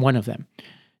issue. I'm one of them.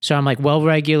 So I'm like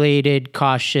well-regulated,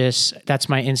 cautious. That's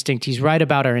my instinct. He's right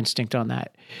about our instinct on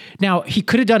that. Now, he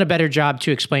could have done a better job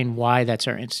to explain why that's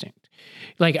our instinct.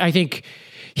 Like, I think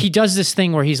he does this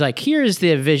thing where he's like, here is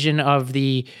the vision of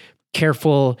the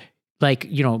careful,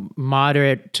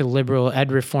 moderate to liberal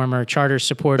ed reformer, charter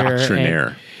supporter.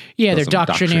 Doctrinaire. They're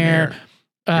doctrinaire.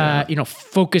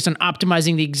 Focus on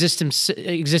optimizing the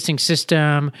existing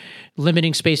system,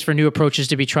 limiting space for new approaches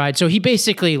to be tried. So he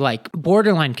basically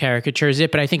borderline caricatures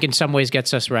it, but I think in some ways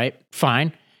gets us right.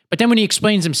 Fine. But then when he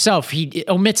explains himself, he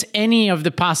omits any of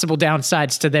the possible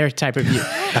downsides to their type of view.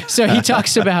 So he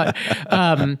talks about,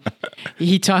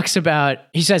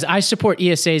 he says, I support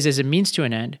ESAs as a means to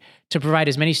an end to provide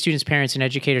as many students, parents, and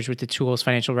educators with the tools,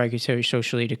 financial, regulatory,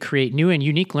 socially, to create new and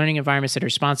unique learning environments that are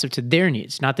responsive to their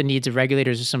needs, not the needs of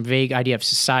regulators or some vague idea of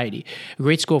society. A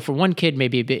great school for one kid may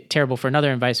be a bit terrible for another,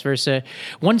 and vice versa.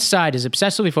 One side is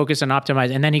obsessively focused on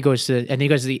optimizing, and then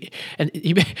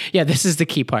this is the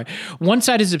key part. One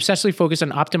side is obsessively focused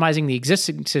on optimizing the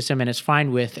existing system and is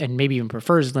fine with, and maybe even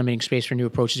prefers, limiting space for new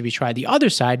approaches to be tried. The other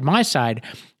side, my side,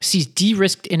 sees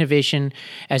de-risked innovation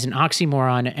as an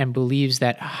oxymoron and believes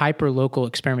that hyper-local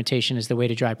experimentation is the way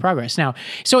to drive progress. Now,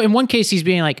 so in one case, he's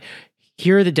being like,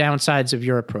 here are the downsides of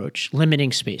your approach,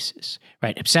 limiting spaces,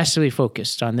 right? Obsessively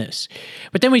focused on this.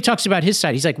 But then when he talks about his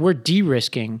side, he's like, we're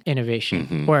de-risking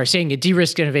innovation, or saying a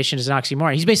de-risked innovation is an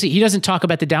oxymoron. He doesn't talk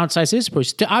about the downsides of his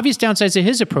approach. The obvious downsides of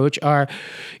his approach are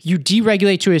you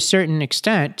deregulate to a certain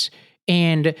extent,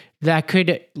 and that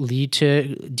could lead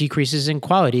to decreases in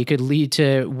quality. It could lead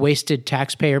to wasted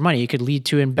taxpayer money. It could lead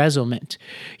to embezzlement.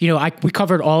 We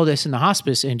covered all this in the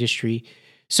hospice industry.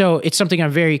 So it's something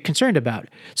I'm very concerned about.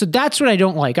 So that's what I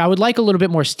don't like. I would like a little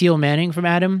bit more steel manning from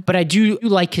Adam, but I do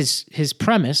like his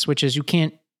premise, which is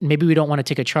maybe we don't want to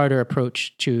take a charter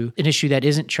approach to an issue that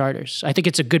isn't charters. I think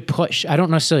it's a good push. I don't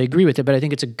necessarily agree with it, but I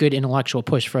think it's a good intellectual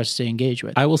push for us to engage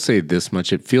with. I will say this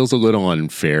much. It feels a little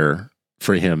unfair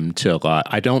for him to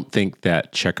I don't think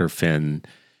that Checker Finn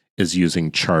is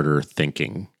using charter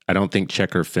thinking. I don't think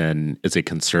Checker Finn is a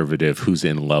conservative who's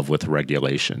in love with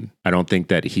regulation. I don't think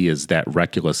that he is that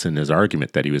reckless in his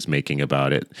argument that he was making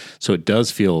about it. So it does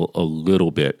feel a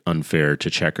little bit unfair to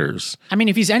Checkers. I mean,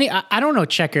 if he's I don't know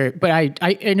Checker, but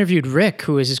I interviewed Rick,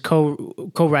 who is his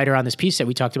co-writer on this piece that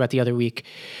we talked about the other week.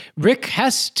 Rick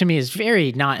Hess, to me, is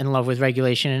very not in love with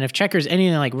regulation. And if Checker's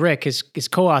anything like Rick, his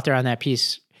co-author on that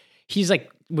piece, he's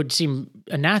would seem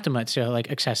anathema to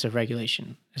excessive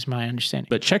regulation, is my understanding.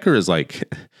 But Checker's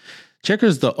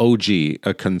the OG,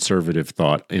 a conservative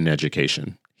thought in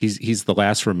education. He's the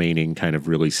last remaining kind of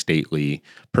really stately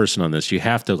person on this. You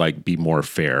have to like be more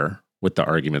fair with the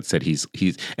arguments that he's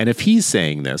and if he's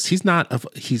saying this,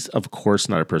 he's of course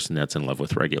not a person that's in love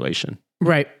with regulation.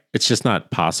 Right. It's just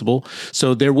not possible.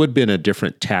 So there would have been a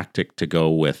different tactic to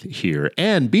go with here.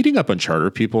 And beating up on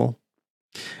charter people,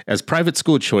 as private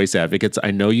school choice advocates,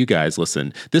 I know you guys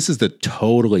listen. This is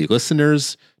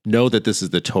listeners know that this is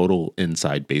the total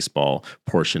inside baseball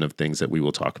portion of things that we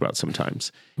will talk about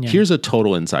sometimes. Yeah. Here's a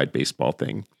total inside baseball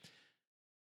thing.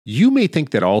 You may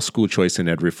think that all school choice and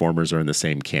ed reformers are in the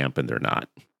same camp, and they're not.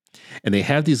 And they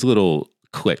have these little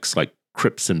cliques like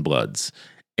Crips and Bloods,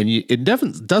 and it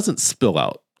doesn't spill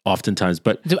out oftentimes.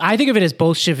 But I think of it as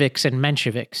Bolsheviks and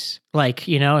Mensheviks, like,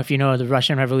 if you know the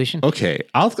Russian Revolution. Okay,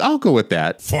 I'll go with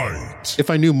that. Fight. If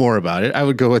I knew more about it, I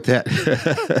would go with that.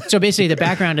 So basically, the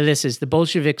background of this is the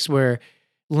Bolsheviks were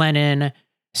Lenin,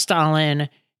 Stalin,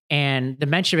 and the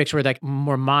Mensheviks were like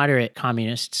more moderate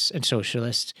communists and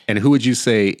socialists. And who would you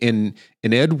say in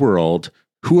ed world,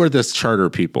 who are the charter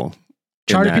people?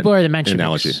 Charter people are the Mensheviks.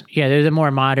 Analogy. Yeah, they're the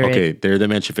more moderate. Okay, they're the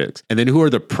Mensheviks. And then who are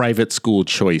the private school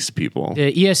choice people?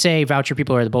 The ESA voucher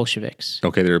people are the Bolsheviks.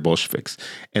 Okay, they're Bolsheviks.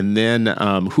 And then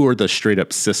who are the straight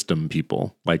up system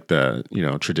people, like the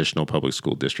traditional public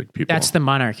school district people? That's the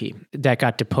monarchy that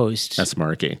got deposed. That's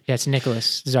monarchy. That's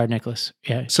Tsar Nicholas.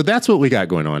 Yeah. So that's what we got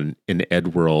going on in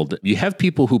ed world. You have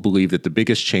people who believe that the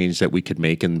biggest change that we could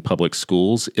make in public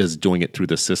schools is doing it through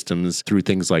the systems, through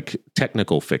things like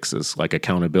technical fixes, like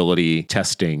accountability,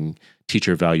 testing,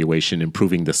 teacher evaluation,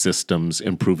 improving the systems,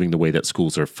 improving the way that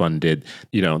schools are funded.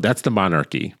 That's the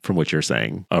monarchy from what you're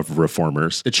saying of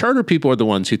reformers. The charter people are the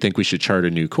ones who think we should chart a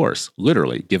new course.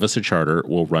 Literally, give us a charter,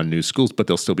 we'll run new schools, but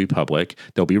they'll still be public.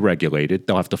 They'll be regulated.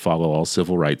 They'll have to follow all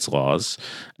civil rights laws.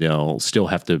 They'll still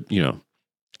have to,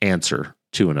 answer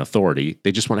to an authority.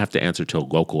 They just won't have to answer to a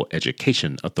local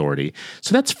education authority.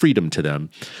 So that's freedom to them.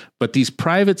 But these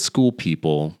private school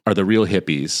people are the real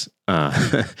hippies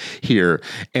here.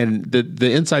 And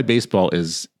the inside baseball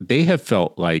is they have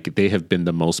felt like they have been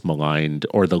the most maligned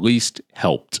or the least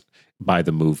helped by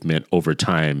the movement over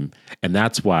time. And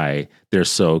that's why they're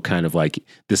so kind of like,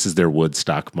 this is their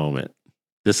Woodstock moment.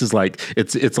 This is like,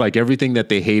 it's like everything that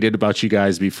they hated about you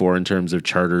guys before in terms of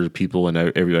charter people and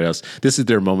everybody else. This is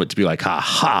their moment to be like,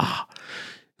 ha,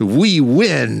 we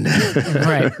win.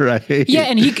 Right. Right. Yeah.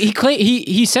 And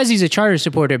he says he's a charter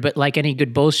supporter, but like any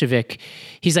good Bolshevik,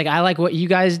 he's like, I like what you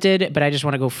guys did, but I just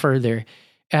want to go further.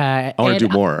 I want to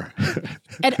do more.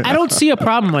 And I don't see a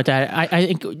problem with that. I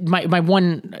think my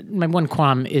one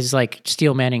qualm is like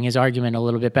steel manning his argument a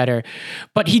little bit better.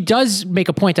 But he does make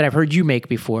a point that I've heard you make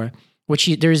before, which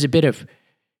there's a bit of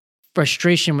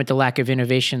frustration with the lack of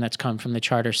innovation that's come from the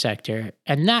charter sector.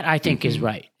 And that I think is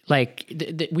right. Like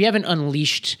we haven't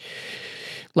unleashed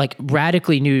like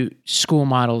radically new school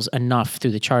models enough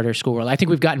through the charter school world. I think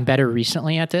we've gotten better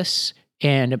recently at this.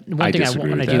 And one thing I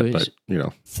want to do is,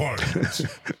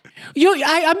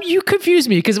 you confuse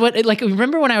me because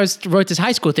remember when I wrote this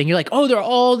high school thing? You're like, oh, there are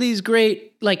all these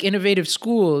great like innovative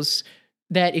schools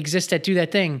that exist that do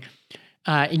that thing.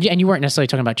 And you weren't necessarily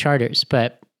talking about charters,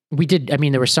 but we did. I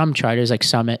mean, there were some charters like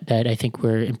Summit that I think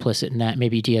were implicit in that.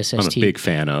 Maybe DSST. I'm a big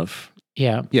fan of.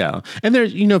 Yeah. Yeah. And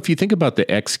there's, if you think about the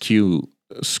XQ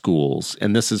schools,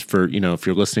 and this is for, if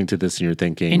you're listening to this and you're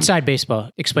thinking... Inside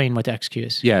baseball, explain what the XQ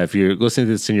is. Yeah, if you're listening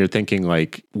to this and you're thinking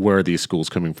like, where are these schools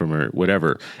coming from or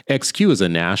whatever, XQ is a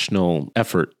national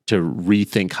effort to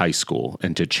rethink high school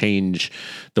and to change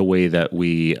the way that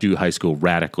we do high school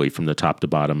radically from the top to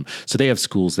bottom. So they have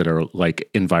schools that are like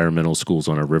environmental schools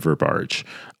on a river barge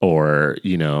or,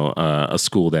 a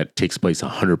school that takes place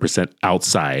 100%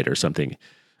 outside or something.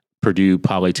 Purdue,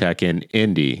 Polytech, and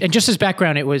Indy. And just as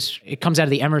background, it comes out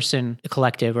of the Emerson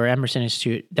Collective or Emerson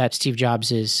Institute that Steve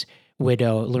Jobs'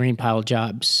 widow, Lorene Powell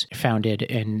Jobs, founded,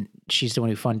 and she's the one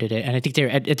who funded it. And I think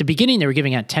at the beginning, they were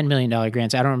giving out $10 million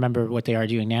grants. I don't remember what they are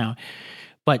doing now,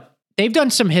 but they've done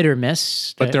some hit or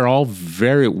miss. But they're all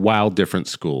very wild different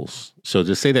schools. So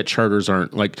to say that charters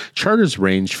charters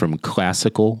range from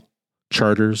classical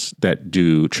charters that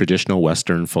do traditional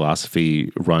Western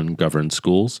philosophy run governed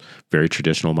schools, very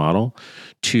traditional model,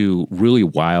 to really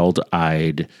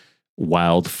wild-eyed,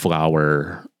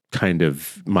 wildflower kind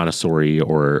of Montessori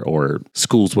or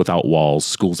schools without walls,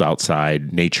 schools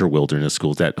outside, nature wilderness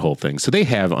schools, that whole thing. So they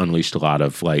have unleashed a lot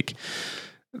of like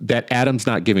that Adam's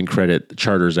not giving credit.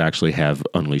 Charters actually have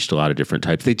unleashed a lot of different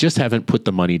types. They just haven't put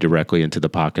the money directly into the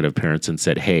pocket of parents and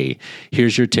said, hey,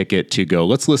 here's your ticket to go.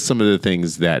 Let's list some of the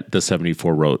things that the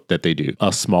 74 wrote that they do.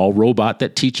 A small robot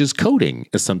that teaches coding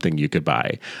is something you could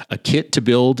buy. A kit to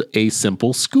build a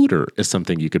simple scooter is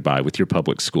something you could buy with your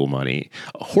public school money.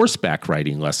 Horseback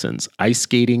riding lessons, ice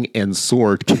skating and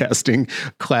sword casting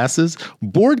classes,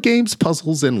 board games,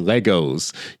 puzzles, and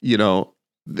Legos.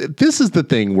 This is the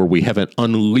thing where we haven't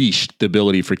unleashed the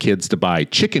ability for kids to buy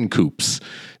chicken coops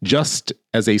just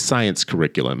as a science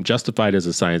curriculum, justified as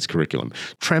a science curriculum.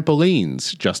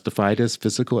 Trampolines, justified as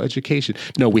physical education.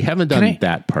 No, we haven't done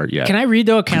that part yet. Can I read,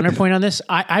 though, a counterpoint on this?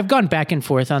 I've gone back and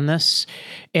forth on this.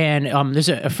 And there's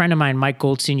a friend of mine, Mike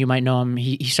Goldstein, you might know him.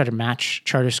 He started Match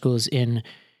Charter Schools in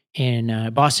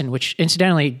Boston, which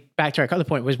incidentally, back to our other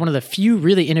point, was one of the few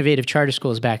really innovative charter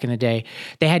schools back in the day.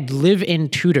 They had live-in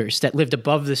tutors that lived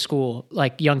above the school,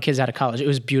 like young kids out of college. It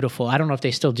was beautiful. I don't know if they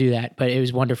still do that, but it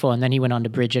was wonderful. And then he went on to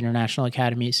Bridge International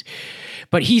Academies.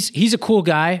 But he's a cool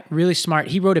guy, really smart.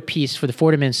 He wrote a piece for the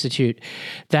Fordham Institute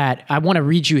that I want to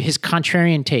read you his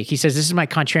contrarian take. He says, this is my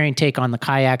contrarian take on the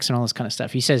kayaks and all this kind of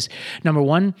stuff. He says, number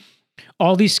one,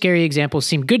 all these scary examples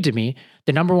seem good to me.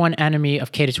 The number one enemy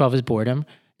of K-12 is boredom.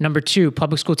 Number two,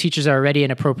 public school teachers are already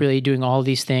inappropriately doing all of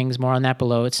these things. More on that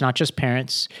below. It's not just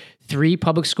parents. Three,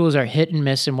 public schools are hit and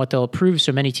miss in what they'll approve,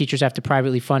 so many teachers have to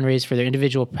privately fundraise for their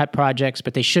individual pet projects,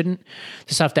 but they shouldn't.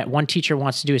 The stuff that one teacher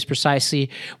wants to do is precisely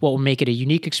what will make it a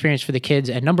unique experience for the kids.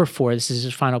 And number four, this is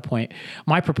his final point,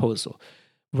 my proposal.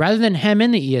 Rather than hem in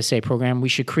the ESA program, we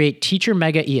should create teacher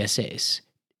mega ESAs.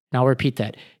 Now I'll repeat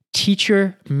that.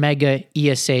 Teacher mega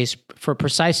ESAs for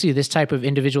precisely this type of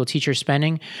individual teacher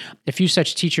spending. A few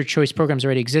such teacher choice programs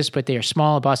already exist, but they are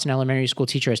small. A Boston elementary school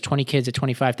teacher has 20 kids at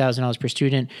 $25,000 per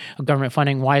student of government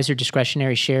funding. Why is their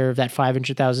discretionary share of that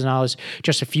 $500,000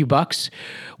 just a few bucks?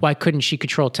 Why couldn't she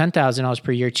control $10,000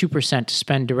 per year, 2% to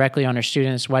spend directly on her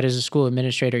students? Why does the school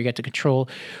administrator get to control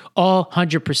all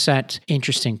 100%?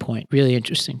 Interesting point. Really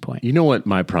interesting point. You know what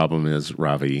my problem is,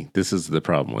 Ravi? This is the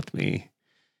problem with me.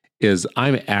 Is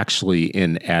I'm actually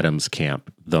in Adam's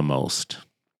camp the most,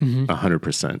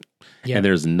 100%. Yeah. And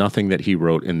there's nothing that he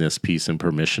wrote in this piece in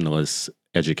permissionless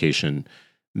education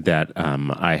that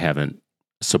I haven't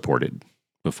supported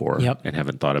before and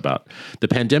haven't thought about. The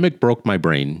pandemic broke my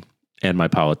brain and my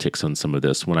politics on some of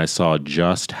this when I saw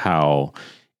just how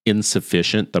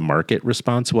insufficient the market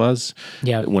response was.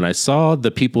 Yeah. When I saw the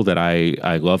people that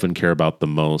I love and care about the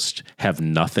most have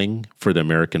nothing for the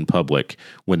American public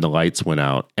when the lights went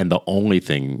out, and the only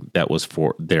thing that was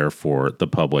there for the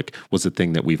public was the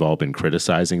thing that we've all been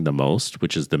criticizing the most,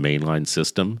 which is the mainline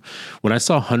system. When I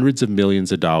saw hundreds of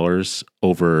millions of dollars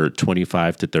over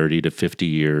 25 to 30 to 50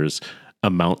 years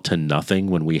amount to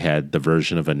nothing when we had the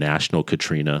version of a national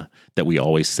Katrina that we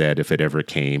always said if it ever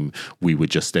came, we would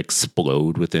just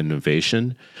explode with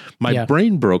innovation. My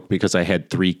brain broke because I had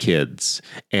 3 kids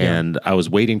and I was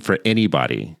waiting for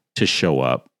anybody to show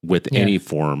up with any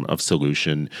form of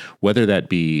solution, whether that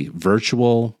be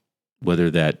virtual,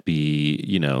 whether that be,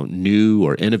 new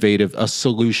or innovative, a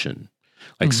solution,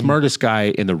 like smartest guy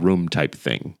in the room type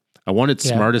thing. I wanted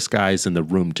smartest guys in the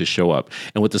room to show up.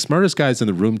 And what the smartest guys in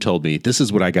the room told me, this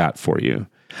is what I got for you.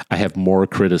 I have more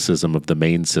criticism of the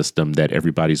main system that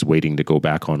everybody's waiting to go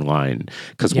back online.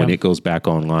 Because when it goes back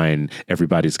online,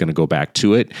 everybody's going to go back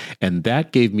to it. And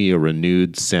that gave me a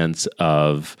renewed sense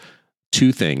of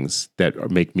 2 things that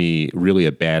make me really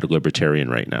a bad libertarian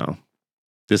right now.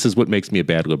 This is what makes me a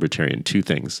bad libertarian. 2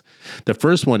 things. The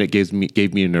first one, it gave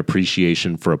me an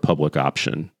appreciation for a public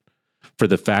option. For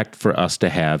the fact for us to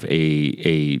have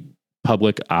a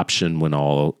public option when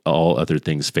all other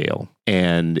things fail.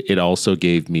 And it also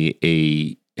gave me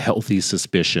a healthy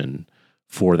suspicion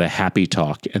for the happy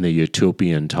talk and the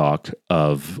utopian talk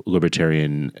of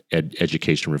libertarian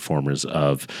education reformers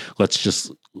of let's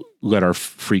just let our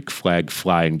freak flag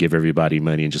fly and give everybody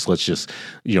money and let's just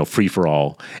free for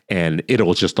all and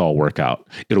it'll just all work out.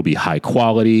 It'll be high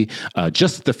quality.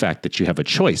 Just the fact that you have a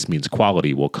choice means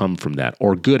quality will come from that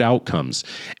or good outcomes.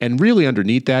 And really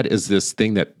underneath that is this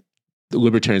thing that the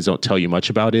libertarians don't tell you much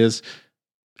about is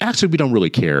actually we don't really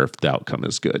care if the outcome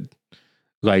is good.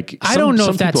 Like I don't know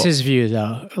if that's his view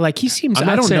though. Like he seems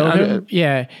I don't know him.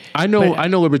 Yeah. I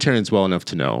know libertarians well enough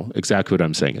to know exactly what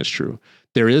I'm saying is true.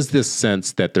 There is this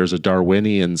sense that there's a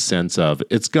Darwinian sense of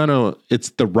it's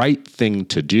the right thing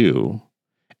to do.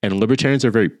 And libertarians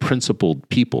are very principled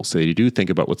people. So they do think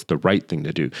about what's the right thing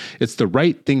to do. It's the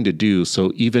right thing to do.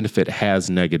 So even if it has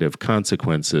negative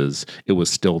consequences, it was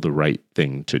still the right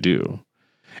thing to do.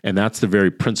 And that's the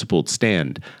very principled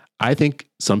stand. I think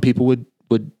some people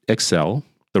would excel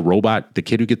the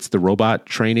kid who gets the robot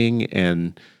training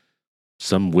and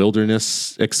some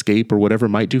wilderness escape or whatever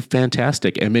might do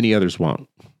fantastic, and many others won't.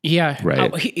 Yeah.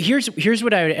 Right. Here's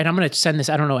what and I'm going to send this.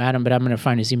 I don't know Adam, but I'm going to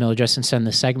find his email address and send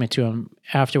the segment to him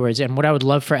afterwards. And what I would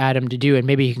love for Adam to do, and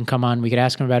maybe he can come on, we could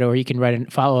ask him about it, or he can write a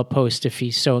follow-up post if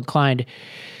he's so inclined.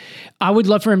 I would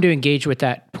love for him to engage with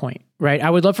that point, right?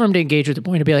 I would love for him to engage with the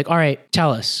point to be like, all right,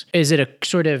 tell us, is it a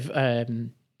sort of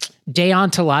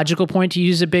deontological point, to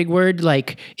use a big word?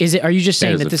 Like, are you just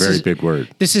saying that this is a very big word?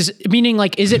 This is meaning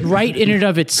like, is it right in and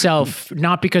of itself,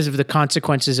 not because of the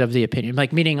consequences of the opinion?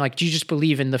 Like, meaning like, do you just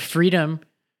believe in the freedom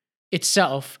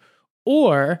itself,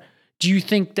 or do you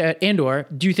think that, or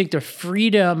do you think the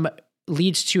freedom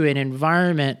leads to an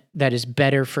environment that is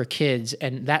better for kids?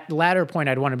 And that latter point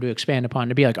I'd want him to expand upon,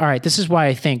 to be like, all right, this is why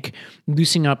I think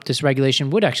loosening up this regulation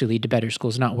would actually lead to better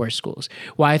schools, not worse schools.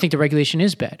 Why I think the regulation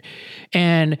is bad.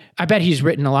 And I bet he's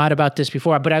written a lot about this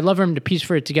before, but I'd love for him to piece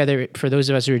it together for those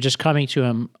of us who are just coming to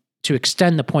him to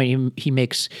extend the point he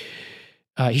makes,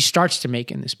 he starts to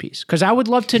make in this piece. Because I would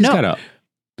love to know.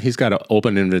 He's got an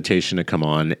open invitation to come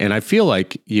on. And I feel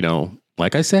like,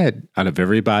 like I said, out of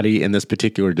everybody in this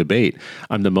particular debate,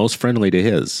 I'm the most friendly to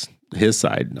his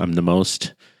side. I'm the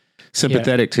most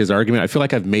sympathetic to his argument. I feel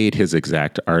like I've made his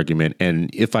exact argument. And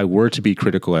if I were to be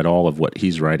critical at all of what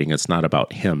he's writing, it's not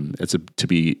about him. It's to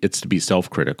be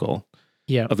self-critical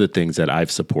of the things that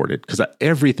I've supported. Because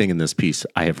everything in this piece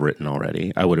I have written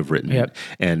already. I would have written it.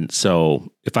 And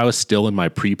so if I was still in my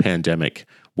pre-pandemic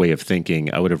way of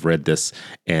thinking, I would have read this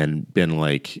and been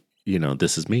like,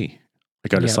 this is me.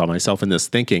 Like, I just saw myself in this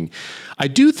thinking. I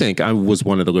do think I was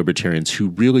one of the libertarians who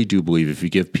really do believe if you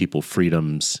give people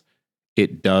freedoms,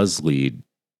 it does lead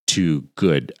to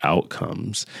good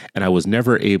outcomes. And I was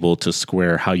never able to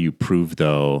square how you prove,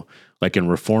 though, like in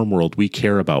reform world, we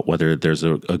care about whether there's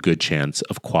a good chance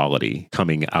of quality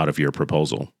coming out of your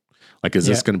proposal. Like, is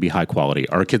this going to be high quality?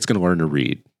 Are kids going to learn to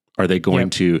read? Are they going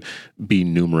to be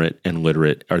numerate and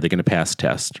literate? Are they going to pass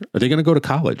tests? Are they going to go to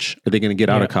college? Are they going to get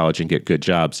out of college and get good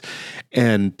jobs?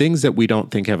 And things that we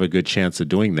don't think have a good chance of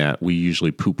doing that, we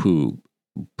usually poo-poo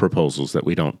proposals that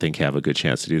we don't think have a good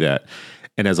chance to do that.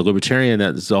 And as a libertarian,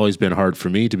 that's always been hard for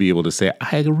me to be able to say,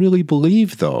 I really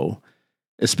believe, though,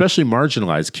 especially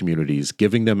marginalized communities,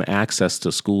 giving them access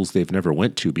to schools they've never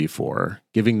went to before,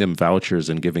 giving them vouchers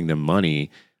and giving them money,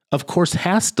 of course,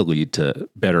 has to lead to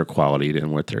better quality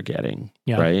than what they're getting,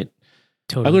 right?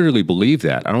 Totally. I literally believe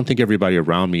that. I don't think everybody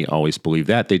around me always believed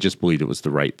that. They just believed it was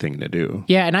the right thing to do.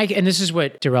 Yeah, and this is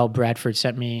what Darrell Bradford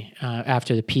sent me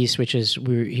after the piece, which is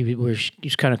he was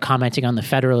kind of commenting on the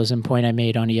federalism point I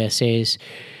made on ESAs.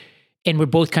 And we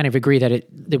both kind of agree that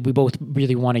we both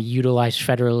really want to utilize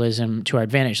federalism to our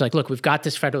advantage. Like, look, we've got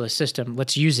this federalist system.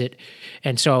 Let's use it.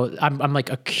 And so I'm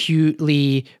like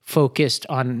acutely focused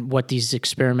on what these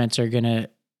experiments are gonna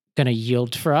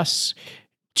yield for us.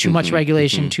 Too much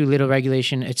regulation, too little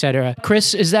regulation, et cetera.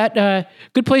 Chris, is that a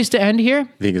good place to end here?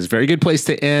 I think it's a very good place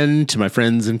to end. To my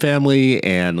friends and family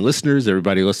and listeners,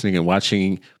 everybody listening and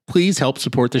watching, please help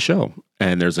support the show.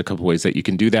 And there's a couple ways that you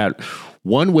can do that.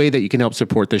 One way that you can help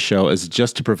support the show is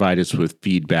just to provide us with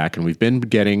feedback. And we've been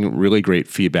getting really great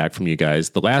feedback from you guys.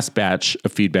 The last batch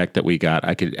of feedback that we got,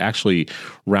 I could actually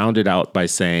round it out by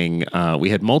saying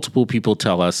we had multiple people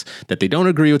tell us that they don't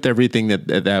agree with everything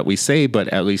that we say, but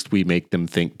at least we make them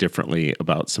think differently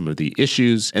about some of the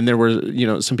issues. And there were,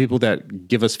 some people that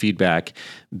give us feedback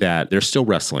that they're still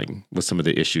wrestling with some of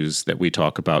the issues that we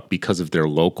talk about because of their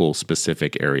local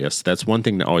specific area. So that's one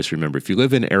thing to always remember. If you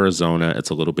live in Arizona,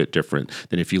 it's a little bit different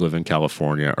than if you live in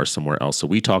California or somewhere else. So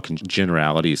we talk in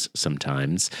generalities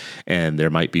sometimes, and there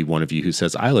might be one of you who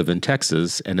says, I live in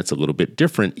Texas, and it's a little bit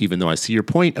different, even though I see your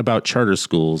point about charter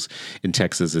schools. In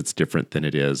Texas, it's different than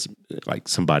it is like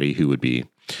somebody who would be,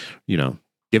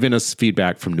 giving us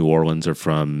feedback from New Orleans or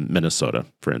from Minnesota,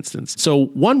 for instance. So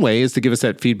one way is to give us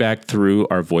that feedback through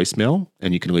our voicemail,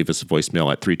 and you can leave us a voicemail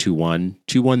at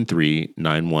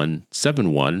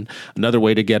 321-213-9171. Another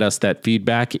way to get us that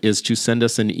feedback is to send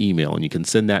us an email, and you can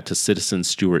send that to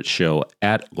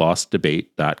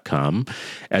citizenstewartshow@lostdebate.com.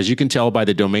 As you can tell by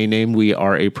the domain name, we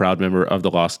are a proud member of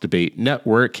the Lost Debate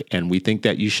Network, and we think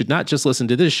that you should not just listen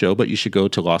to this show, but you should go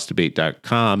to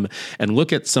lostdebate.com and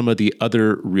look at some of the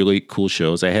other really cool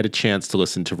shows. I had a chance to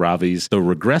listen to Ravi's The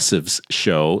Regressives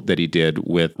show that he did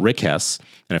with Rick Hess,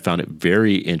 and I found it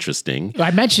very interesting.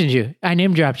 interesting. I mentioned you. I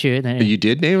name dropped you. And then You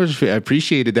did name it. I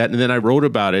appreciated that. And then I wrote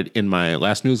about it in my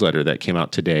last newsletter that came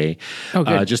out today,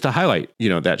 just to highlight,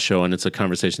 that show. And it's a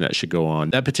conversation that should go on.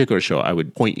 That particular show, I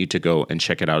would point you to go and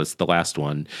check it out. It's the last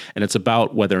one. And it's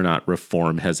about whether or not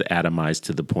reform has atomized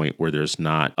to the point where there's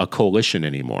not a coalition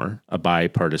anymore, a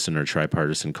bipartisan or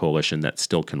tripartisan coalition that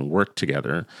still can work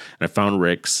together. And I found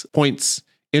Rick's points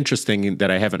interesting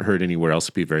that I haven't heard anywhere else,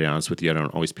 to be very honest with you. I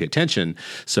don't always pay attention.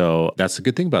 So that's a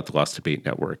good thing about the Lost Debate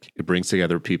Network. It brings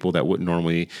together people that wouldn't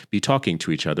normally be talking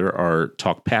to each other or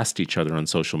talk past each other on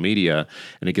social media,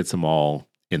 and it gets them all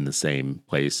in the same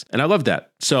place. And I love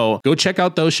that. So go check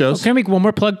out those shows. Can I make one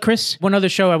more plug, Chris? One other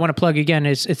show I want to plug again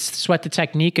is it's Sweat the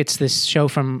Technique. It's this show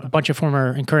from a bunch of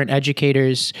former and current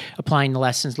educators applying the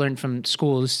lessons learned from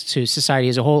schools to society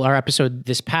as a whole. Our episode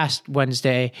this past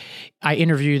Wednesday, I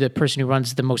interview the person who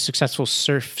runs the most successful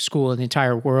surf school in the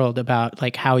entire world about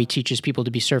like how he teaches people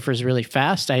to be surfers really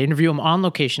fast. I interview him on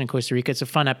location in Costa Rica. It's a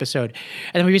fun episode.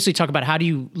 And then we basically talk about how do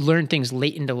you learn things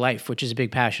late into life, which is a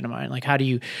big passion of mine. Like how do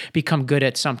you become good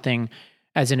at something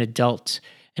as an adult,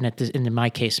 and in my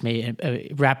case, a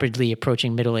rapidly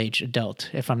approaching middle-aged adult,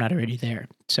 if I'm not already there.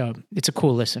 So it's a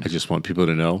cool listen. I just want people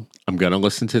to know I'm going to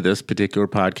listen to this particular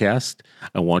podcast.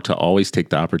 I want to always take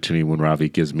the opportunity when Ravi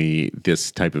gives me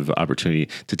this type of opportunity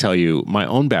to tell you my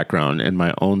own background and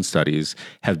my own studies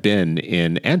have been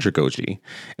in andragogy.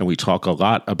 And we talk a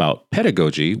lot about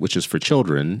pedagogy, which is for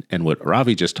children. And what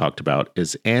Ravi just talked about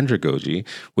is andragogy,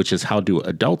 which is how do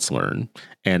adults learn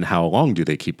and how long do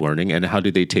they keep learning and how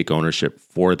do they take ownership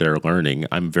for their learning.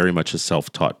 I'm very much a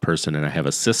self-taught person, and I have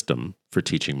a system for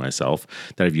teaching myself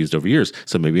that I've used over years.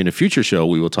 So maybe in a future show,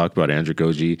 we will talk about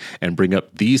andragogy and bring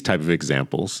up these type of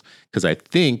examples. Because I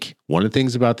think one of the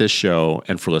things about this show,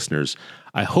 and for listeners,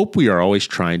 I hope we are always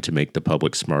trying to make the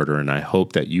public smarter. And I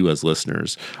hope that you as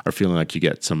listeners are feeling like you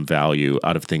get some value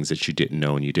out of things that you didn't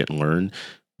know and you didn't learn.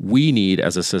 We need,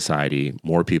 as a society,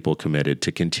 more people committed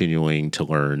to continuing to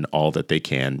learn all that they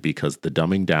can, because the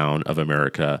dumbing down of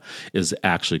America is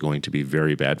actually going to be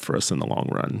very bad for us in the long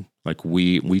run. Like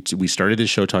we started this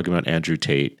show talking about Andrew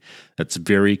Tate. That's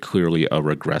very clearly a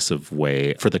regressive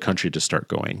way for the country to start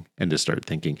going and to start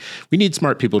thinking. We need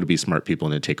smart people to be smart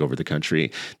people and to take over the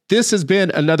country. This has been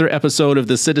another episode of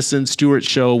the Citizen Stewart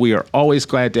Show. We are always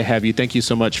glad to have you. Thank you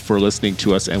so much for listening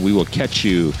to us, and we will catch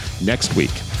you next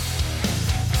week.